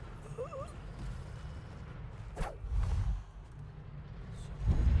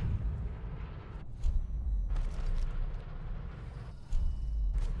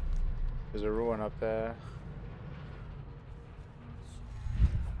 There's a ruin up there.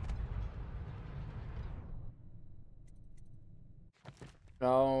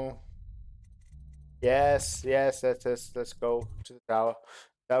 No. Yes, yes, let's go to the tower.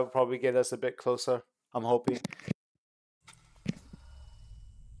 That would probably get us a bit closer, I'm hoping.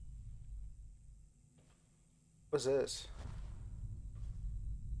 What's this?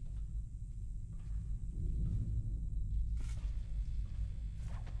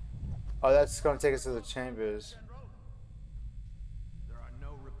 Oh, that's gonna take us to the chambers. There are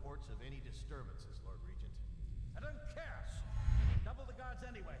no reports of any disturbances, Lord Regent. I don't care. Double the guards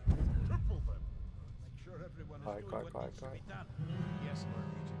anyway. Triple them. Make sure everyone is doing what needs to be done. Yes, Lord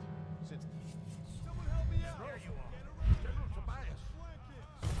Regent. Since... Someone help me out! There you are. General Tobias. Is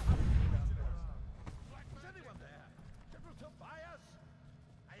anyone there? General Tobias?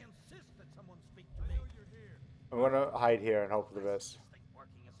 I insist that someone speak to me. I'm gonna hide here and hope for the best.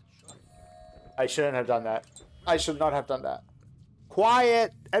 I shouldn't have done that. I should not have done that.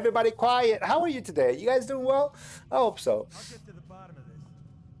 Quiet! Everybody quiet! How are you today? You guys doing well? I hope so. I'll get to the bottom of this.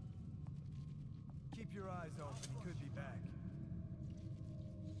 Keep your eyes open. He could be back.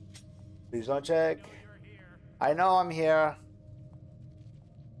 Please don't check. I know I'm here.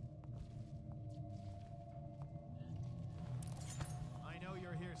 I know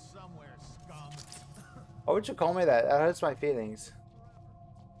you're here somewhere, scum. Why would you call me that? That hurts my feelings.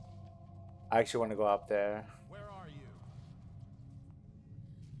 I actually want to go up there. Where are you?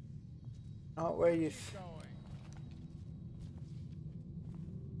 Oh, where are you?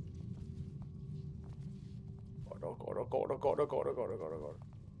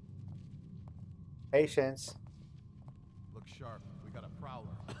 Patience. Look sharp. We got a prowler.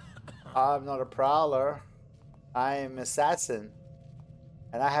 I'm not a prowler. I am assassin.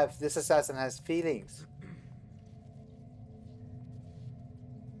 And this assassin has feelings.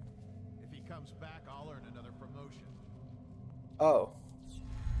 If he comes back, I'll earn another promotion. Oh.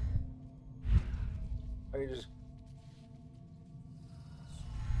 Or you just...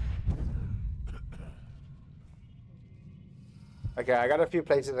 Okay, I got a few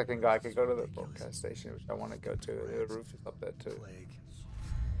places I can go. I can go to the broadcast station, which I want to go to. The roof is up there too.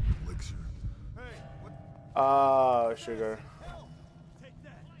 Elixir. Oh, sugar. Take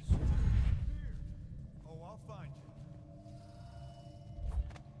that. Oh, I'll find you.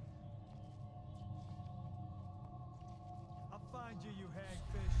 I'll find you, you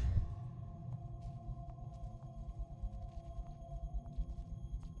hagfish.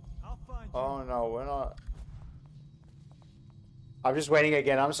 I'll find you. Oh no, we're not. I'm just waiting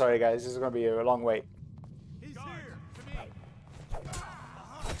again. I'm sorry, guys. This is going to be a long wait. He's here. To me.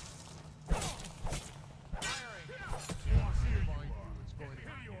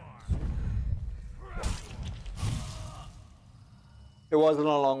 It wasn't a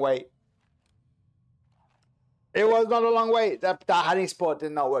long wait. It was not a long wait. That hiding spot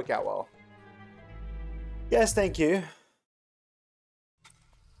did not work out well. Yes, thank you.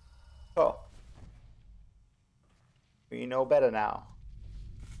 Oh. We know better now.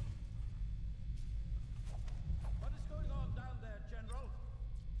 What is going on down there, General?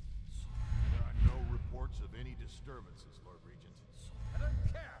 There are no reports of any disturbances, Lord Regent. I don't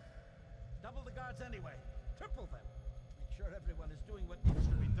care. Double the guards anyway. Triple them. Make sure everyone is doing what needs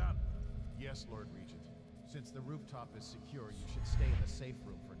to be done. Yes, Lord Regent. Since the rooftop is secure, you should stay in the safe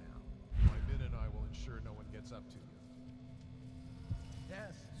room for now. My men and I will ensure no one gets up to you.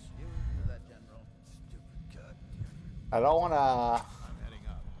 Yes, you do that, General. Stupid god. I don't want to... I'm heading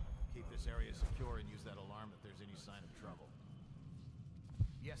up. Keep this area secure and use that alarm if there's any sign of trouble.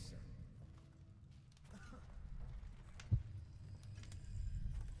 Yes, sir.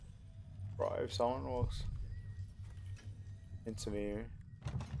 Bro, if someone walks into me...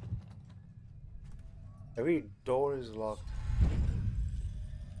 Every door is locked.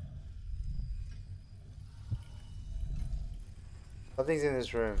 Nothing's in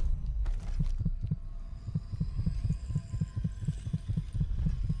this room.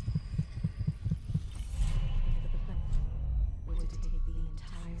 Would to take the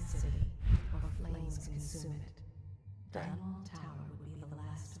entire city, or flames consume it. Dunwall Tower would be the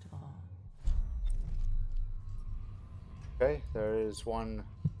last to fall. Okay, there is one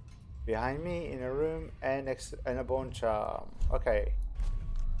behind me in a room and next and a bone charm. Okay.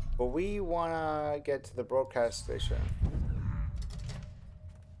 But we wanna get to the broadcast station.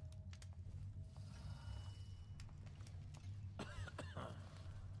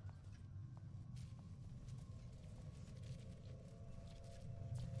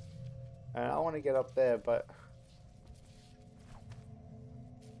 And I want to get up there, but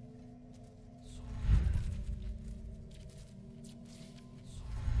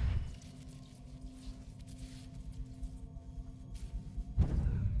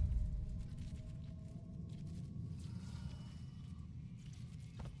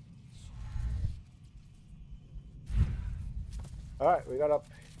all right, we got up.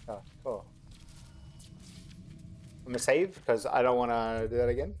 Cool. I'm gonna save because I don't want to do that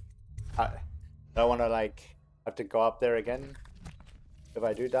again. I don't want to like have to go up there again if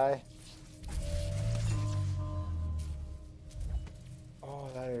I do die. Oh,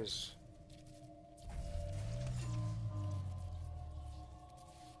 that is...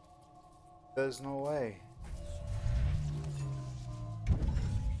 There's no way.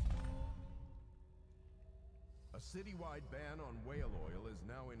 A citywide ban on whale oil is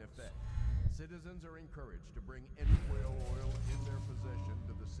now in effect. Citizens are encouraged to bring any whale oil in their possession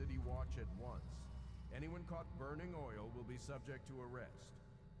to the City Watch at once. Anyone caught burning oil will be subject to arrest.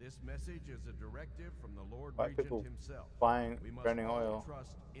 This message is a directive from the Lord Why Regent people himself. buying We must burning all oil?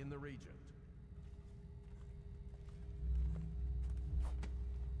 trust in the Regent.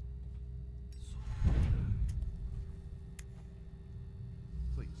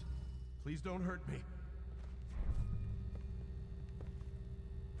 Please don't hurt me.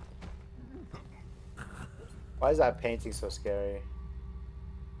 Why is that painting so scary?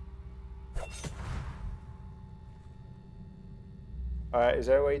 Alright, is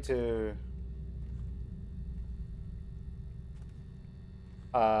there a way to...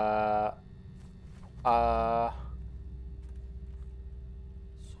 Oh,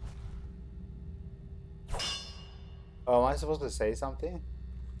 am I supposed to say something?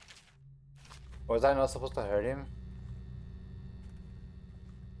 Was I not supposed to hurt him?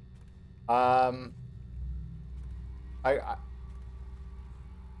 I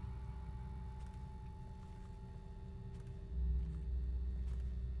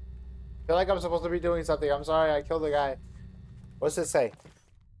feel like I'm supposed to be doing something. I'm sorry, I killed the guy. What's it say?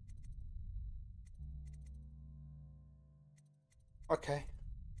 Okay.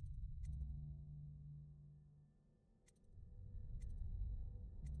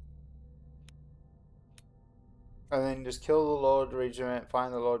 And then just kill the Lord Regiment,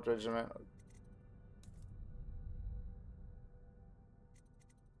 find the Lord Regiment.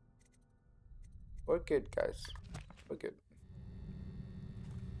 We're good, guys. We're good.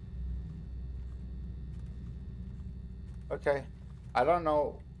 Okay. I don't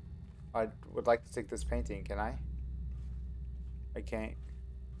know. I would like to take this painting, can I? I can't.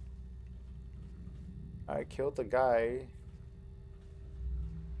 I killed the guy.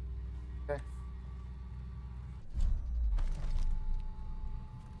 Okay.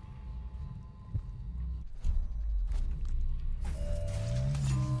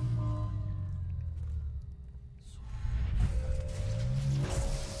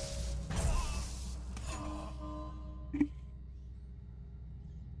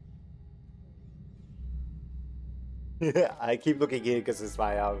 I keep looking here because it's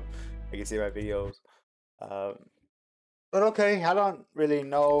my I can see my videos. But okay, I don't really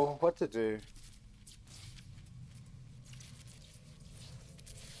know what to do.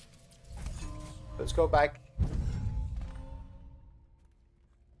 Let's go back.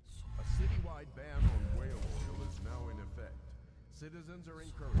 A citywide ban on whale oil is now in effect. Citizens are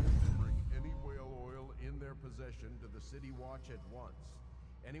encouraged to bring any whale oil in their possession to the City Watch at once.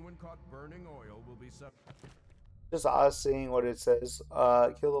 Anyone caught burning oil will be subject. Just us seeing what it says.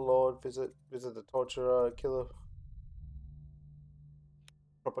 Kill the Lord, visit the torturer, kill the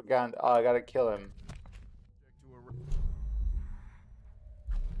propaganda. Oh, I gotta kill him.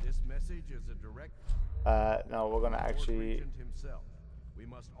 This message is a direct. No, we're gonna actually. Himself. We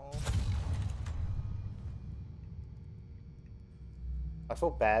must all. I feel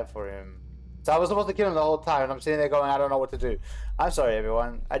bad for him. So I was supposed to kill him the whole time, and I'm sitting there going, I don't know what to do. I'm sorry,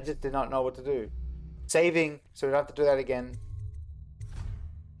 everyone. I just did not know what to do. Saving, so we don't have to do that again.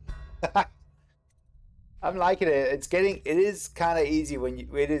 I'm liking it. It is kind of easy when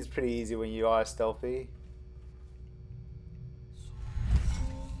you. It is pretty easy when you are stealthy.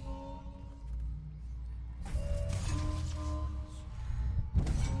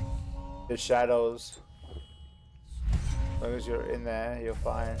 The shadows. As long as you're in there, you're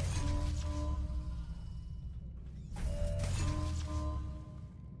fine.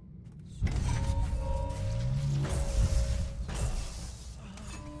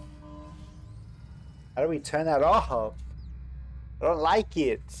 How do we turn that off? I don't like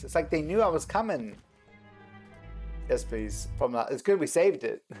it. It's like they knew I was coming. Yes, please. From that, it's good we saved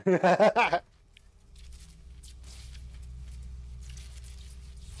it.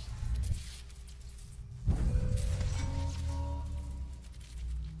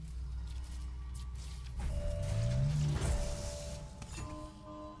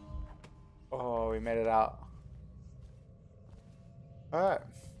 Oh, we made it out. All right.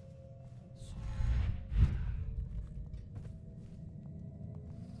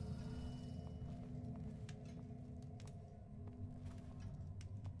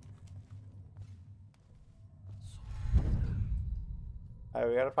 Alright,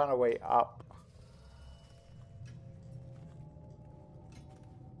 we gotta find a way up.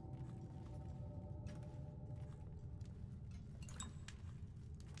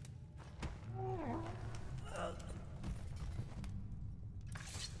 Guards,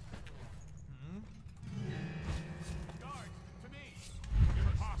 to me! You're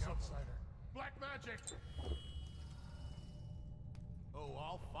a boss outsider. Black magic! Oh,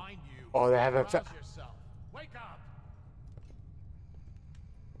 I'll find you. Oh, they have a. Rouse yourself. Wake up!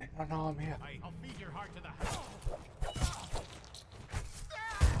 Oh no, I'm here. I'll feed your heart to the house.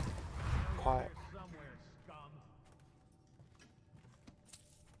 Quiet. Somewhere, scum.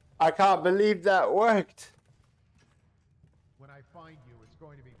 I can't believe that worked. When I find you, it's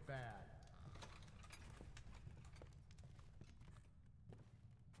going to be bad.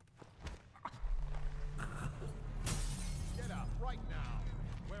 Get up right now.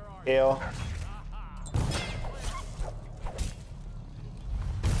 Where are Heal.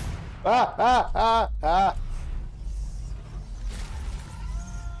 Ah, ah, ah, ah.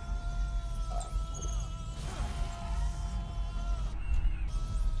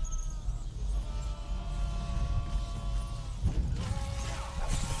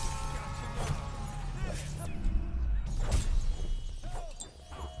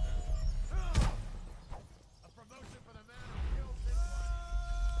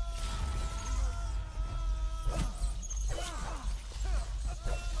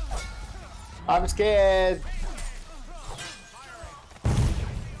 I'm scared.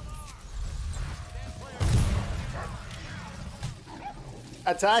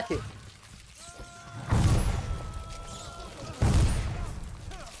 Attack it.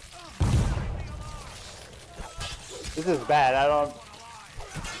 This is bad. I don't.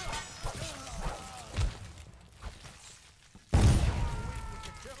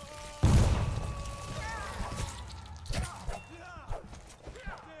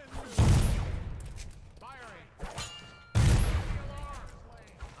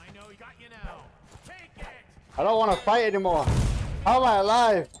 I don't want to fight anymore. How am I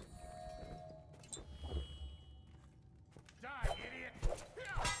alive?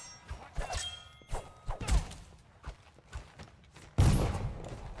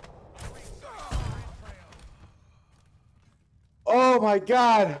 Oh my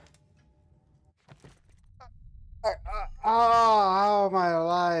god! How am I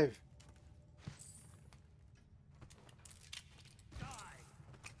alive?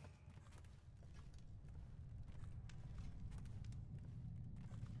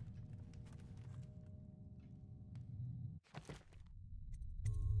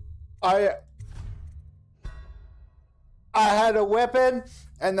 I had a weapon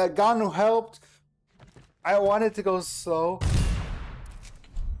and the gun helped. I wanted to go slow.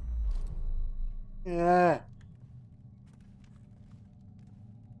 Yeah.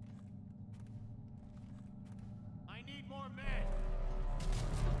 I need more men.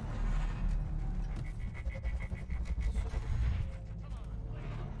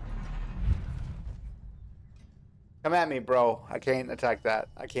 Come at me, bro. I can't attack that.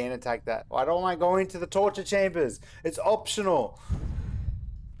 I can't attack that. Why don't I go into the torture chambers? It's optional.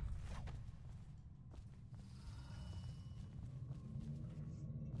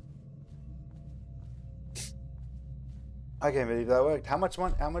 I can't believe that worked. How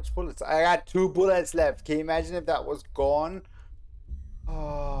much bullets? I got 2 bullets left. Can you imagine if that was gone?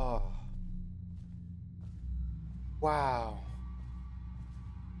 Oh. Wow.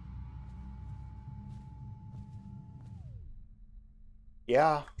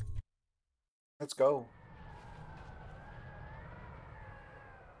 Yeah. Let's go.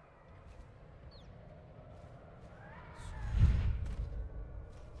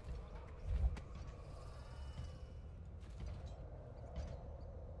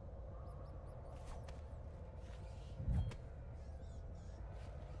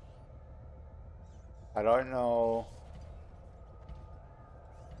 I don't know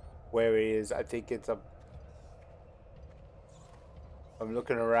where he is. I think it's up. I'm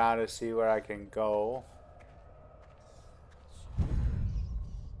looking around to see where I can go.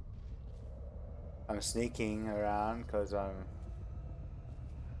 I'm sneaking around because I'm...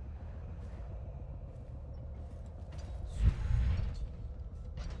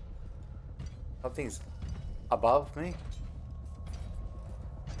 Something's above me?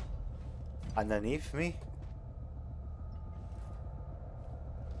 Underneath me?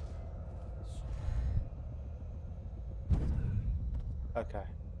 Okay.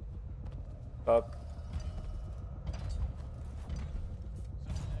 Up.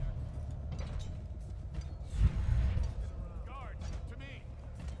 Guards, to me.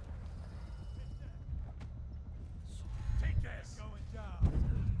 Take this. Going down.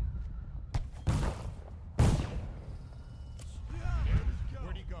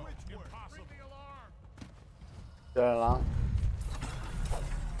 Where'd he go? Impossible. Bring the alarm. Turn along.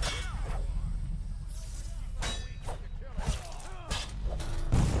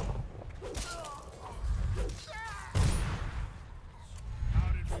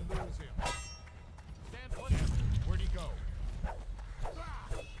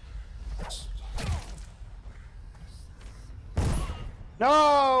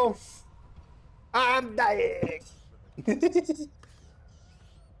 No! I'm dying!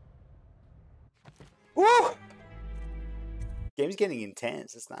 Woo! Game's getting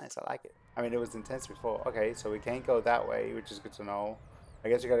intense. It's nice. I like it. I mean, it was intense before. Okay, so we can't go that way, which is good to know. I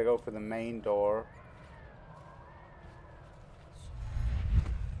guess we gotta go for the main door.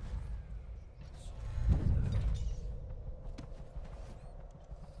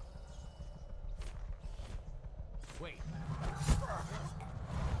 Wait.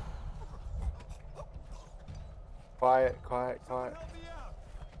 Quiet, quiet, quiet.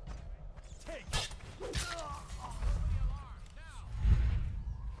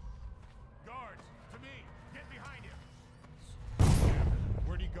 Guards, to me. Get behind him.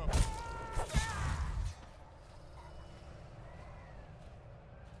 Where'd he go?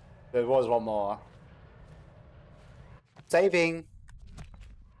 There was one more. Saving.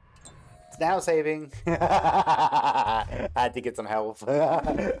 It's now saving. I had to get some health.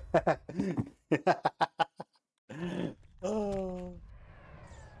 Oh.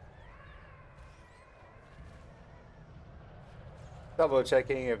 Double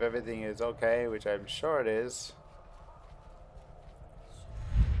checking if everything is okay, which I'm sure it is.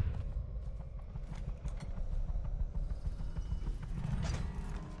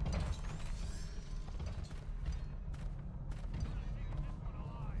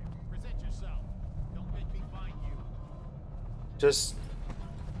 Present yourself. Don't make me find you. Just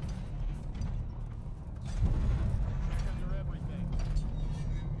Check under everything.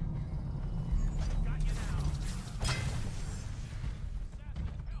 Got you now.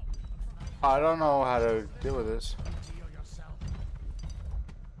 I don't know how to deal with this. Heal yourself.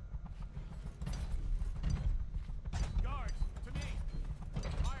 Guards, to me.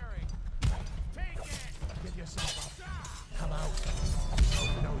 Firing. Take it. Give yourself up. Come out.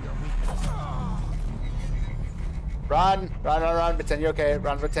 Know your weakness. Run, pretend you're okay,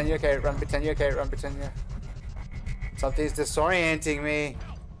 run, pretend you're okay, run, pretend you're okay, run, pretend you're... Something's disorienting me.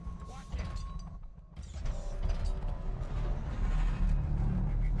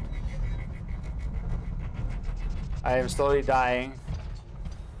 I am slowly dying.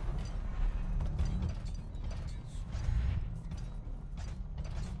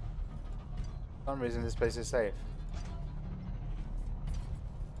 For some reason this place is safe.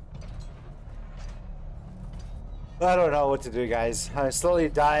 I don't know what to do, guys. I'm slowly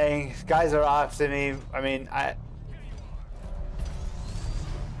dying. Guys are after me. I mean,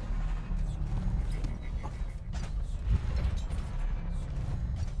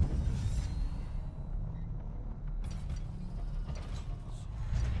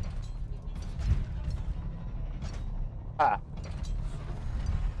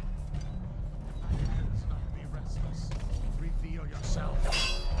 Be restless. Reveal yourself.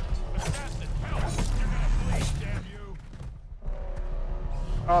 Assassin, help! You're gonna bleed, damn you!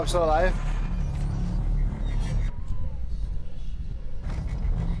 Oh, I'm still alive.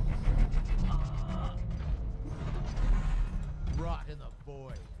 Rot in the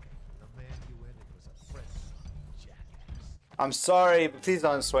void. The man you ended was a friend, jackass. I'm sorry, but please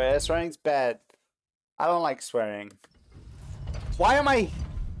don't swear. Swearing's bad. I don't like swearing. Why am I...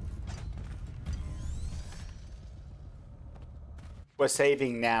 We're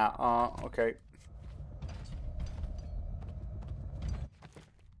saving now. Oh, okay.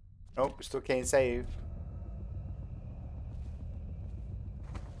 Nope, we still can't save.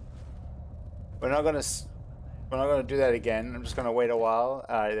 We're not gonna do that again. I'm just gonna wait a while.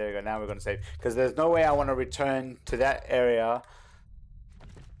 Alright, there we go. Now we're gonna save. Because there's no way I want to return to that area.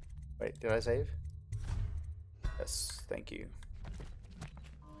 Wait, did I save? Yes, thank you.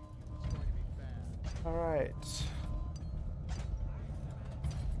 Alright.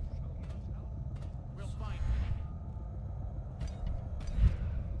 We'll find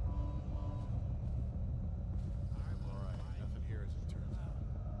Alright, nothing here as it turns out.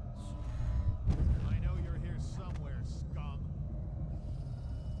 I know you're here somewhere, scum.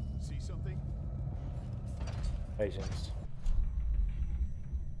 See something? Patience.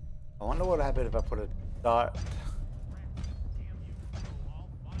 I wonder what happened if I put a dart.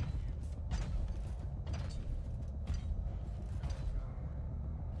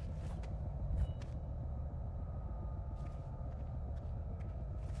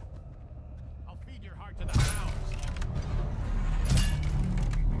 I'll feed your heart to the hounds.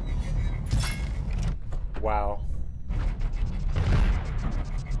 Wow.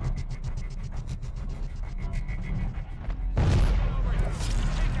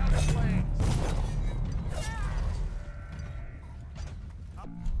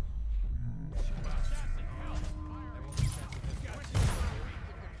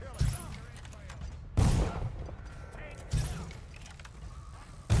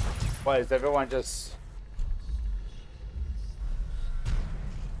 Why is everyone just...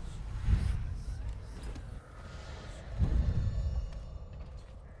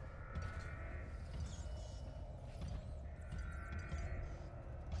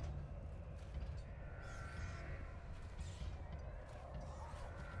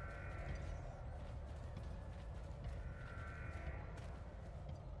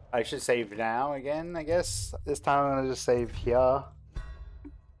 I should save now again, I guess. This time I'm gonna just save here.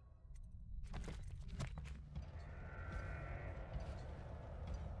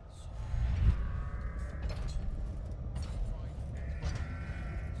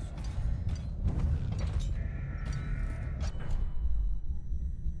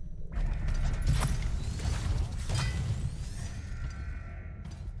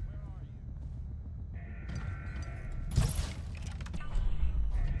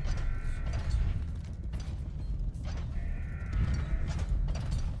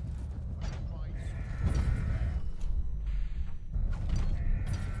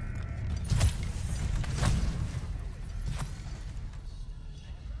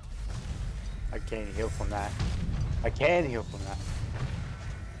 can't heal from that. I can heal from that.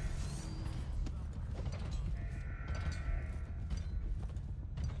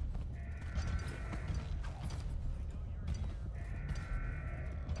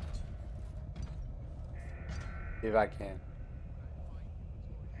 If I can.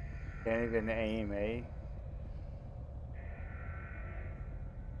 Can't even aim, eh?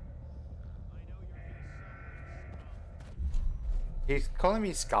 He's calling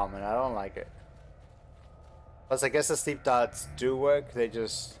me scum and I don't like it. Plus, I guess the sleep darts do work, they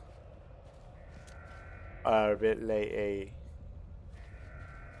just are a bit late, eh?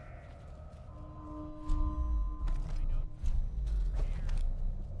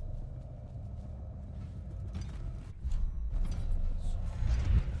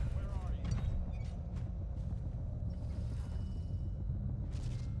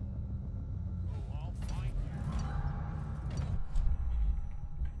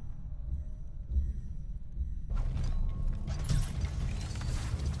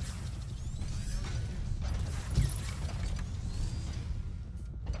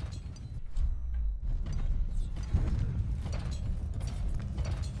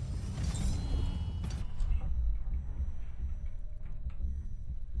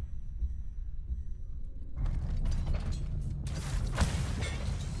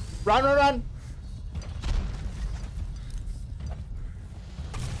 Run, run, run!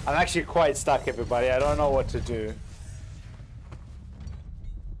 I'm actually quite stuck, everybody. I don't know what to do.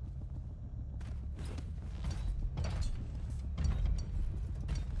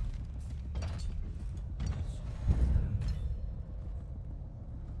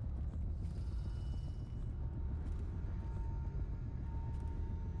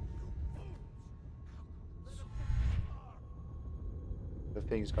 The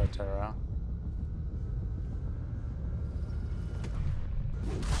thing's gonna turn around.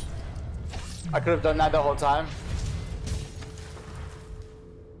 I could have done that the whole time.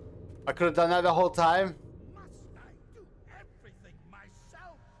 I could have done that the whole time.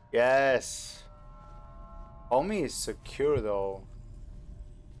 Yes. Homie is secure though.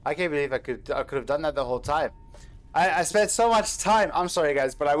 I can't believe I could have done that the whole time. I spent so much time. I'm sorry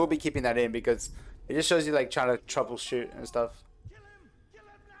guys, but I will be keeping that in because it just shows you like trying to troubleshoot and stuff.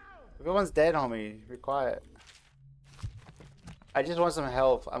 Everyone's dead, homie. Be quiet. I just want some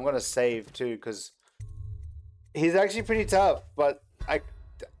health. I'm gonna save too, because he's actually pretty tough, but I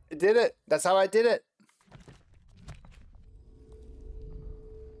did it. That's how I did it.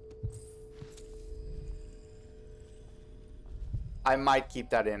 I might keep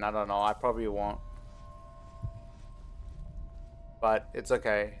that in. I don't know. I probably won't. But it's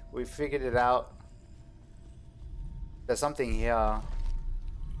okay. We figured it out. There's something here.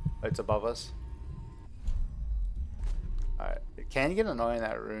 It's above us. Alright. It can get annoying,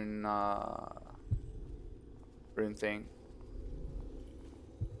 that rune thing.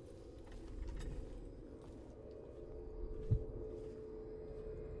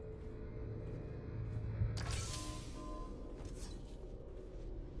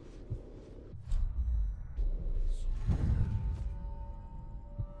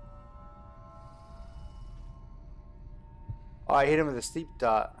 Oh, I hit him with a sleep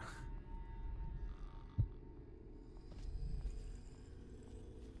dart.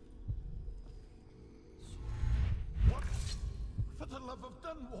 What? For the love of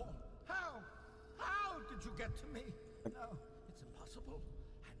Dunwall! How? How did you get to me? No, it's impossible.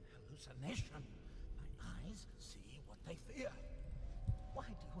 An hallucination. My eyes see what they fear. Why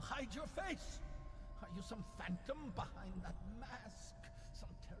do you hide your face? Are you some phantom behind that mask? Some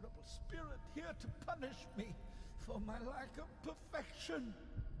terrible spirit here to punish me for my lack of perfection?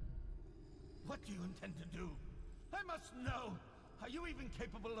 What do you intend to do? I must know. Are you even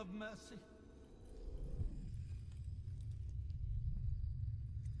capable of mercy?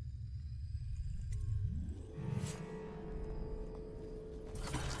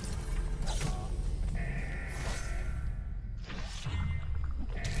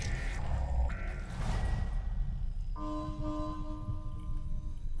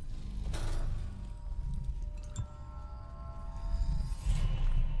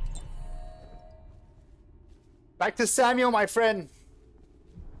 Back to Samuel, my friend.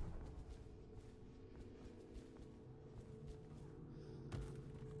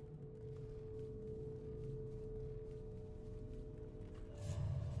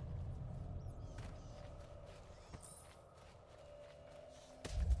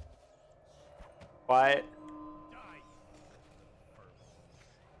 Quiet.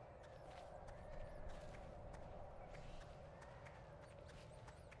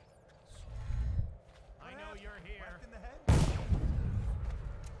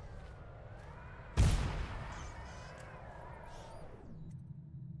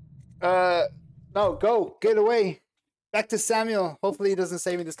 No, go. Get away. Back to Samuel. Hopefully he doesn't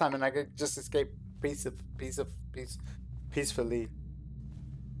save me this time and I could just escape peacefully.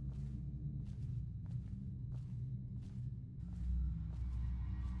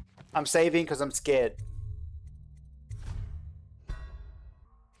 I'm saving because I'm scared.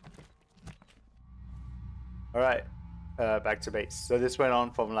 Alright. Back to base. So this went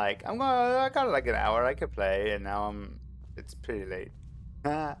on from like I got like an hour I could play and now it's pretty late.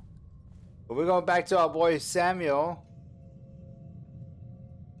 But we're going back to our boy Samuel.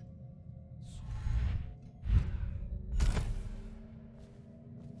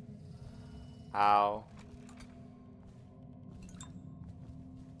 How?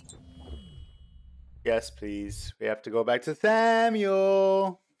 Yes, please. We have to go back to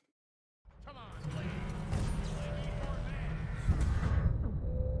Samuel.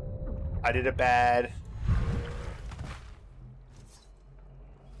 I did it bad.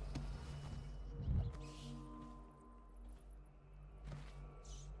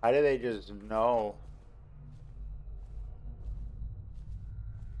 How did they just know?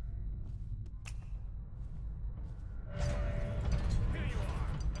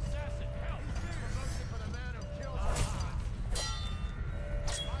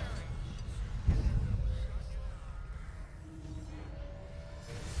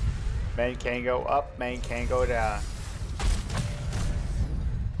 Man can't go up, man can't go down.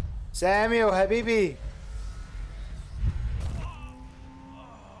 Samuel, Habibi.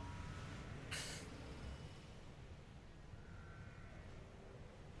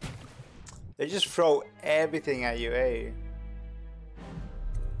 They just throw everything at you, eh?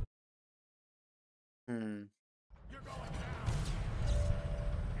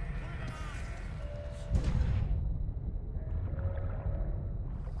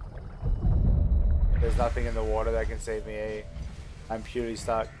 There's nothing in the water that can save me, eh? I'm purely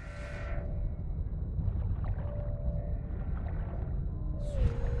stuck.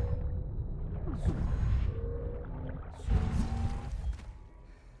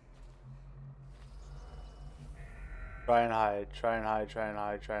 Try and hide, try and hide, try and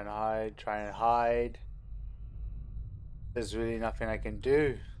hide, try and hide, try and hide. There's really nothing I can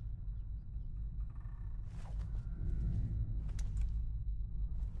do.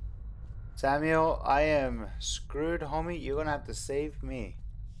 Samuel, I am screwed, homie. You're gonna have to save me.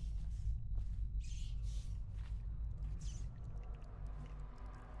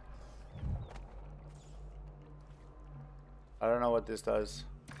 I don't know what this does.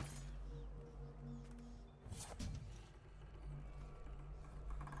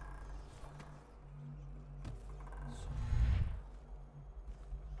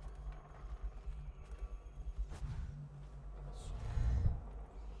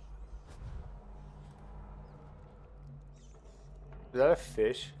 Is that a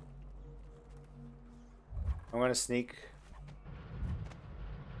fish? I'm gonna sneak.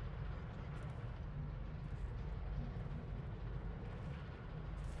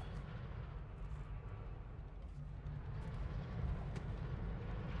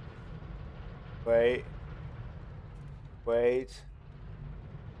 Wait. Wait.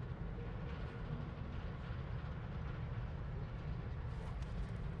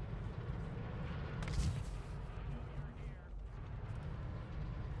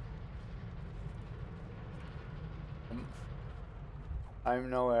 I'm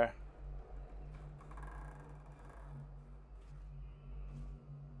nowhere.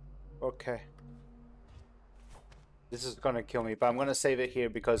 Okay. This is gonna kill me, but I'm gonna save it here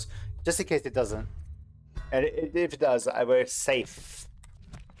because just in case it doesn't. And if it does, we're safe.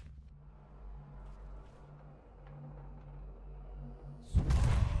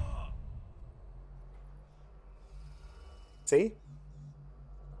 See?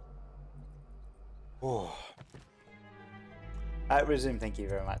 Oh. Resume, thank you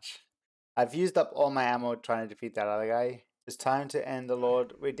very much. I've used up all my ammo trying to defeat that other guy. It's time to end the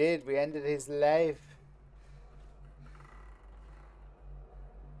Lord. We did. We ended his life.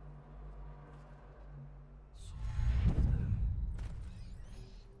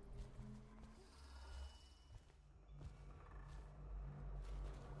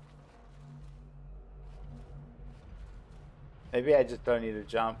 Maybe I just don't need to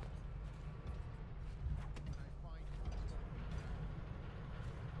jump.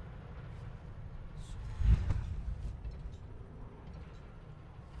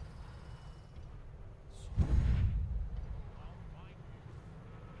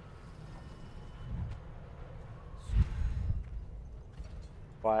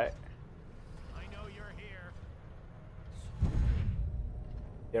 What? I know you're here.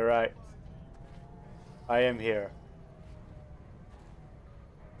 You're right. I am here.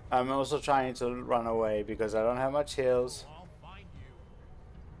 I'm also trying to run away because I don't have much heals. I'll find you.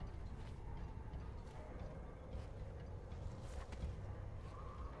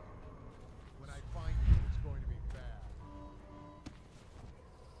 When I find you, it's going to be bad.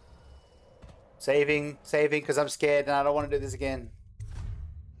 Saving, because I'm scared and I don't want to do this again.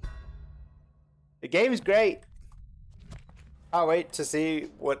 The game is great. I'll wait to see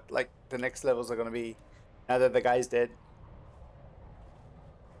what like the next levels are gonna be now that the guy's dead.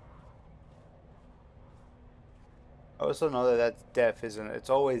 I also know that that's death, isn't it? It's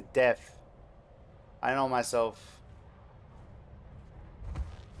always death. I know myself.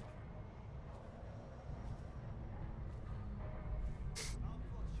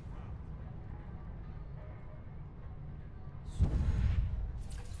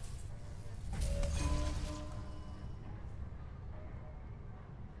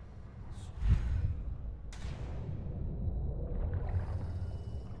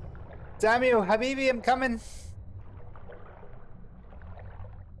 Samuel, Habibi, I'm coming.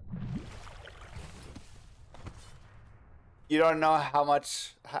 You don't know how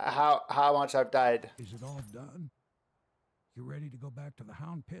much I've died. Is it all done? You ready to go back to the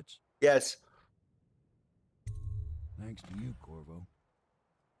Hound Pits? Yes. Thanks to you, Corvo.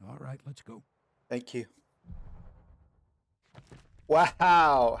 All right, let's go. Thank you.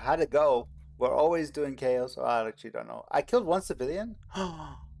 Wow, how'd it go? We're always doing chaos. Oh, I actually don't know. I killed one civilian.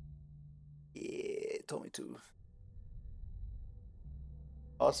 Yeah, it told me to.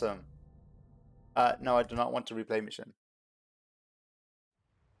 Awesome. No, I do not want to replay mission.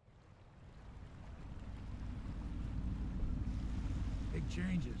 Big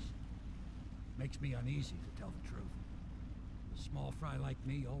changes. Makes me uneasy, to tell the truth. A small fry like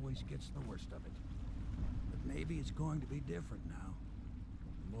me always gets the worst of it. But maybe it's going to be different now.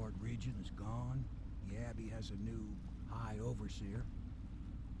 The Lord Regent is gone. The Abbey has a new High Overseer.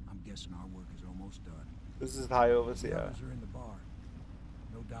 I'm guessing our work is almost done. This is High Overseer. The others are in the bar.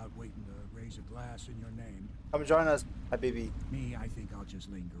 No doubt waiting to raise a glass in your name. Come join us, Habibi. Me, I think I'll just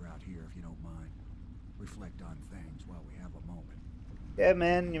linger out here if you don't mind. Reflect on things while we have a moment. Yeah,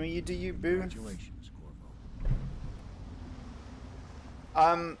 man. You do you, boo. Congratulations,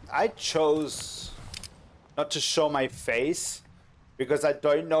 Corvo. I chose not to show my face because I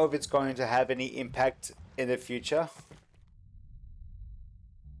don't know if it's going to have any impact in the future.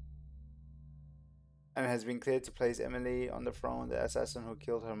 And it has been cleared to place Emily on the throne. The assassin who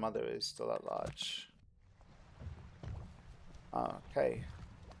killed her mother is still at large. Okay.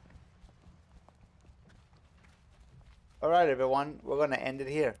 Alright, everyone. We're going to end it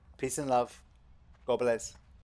here. Peace and love. God bless.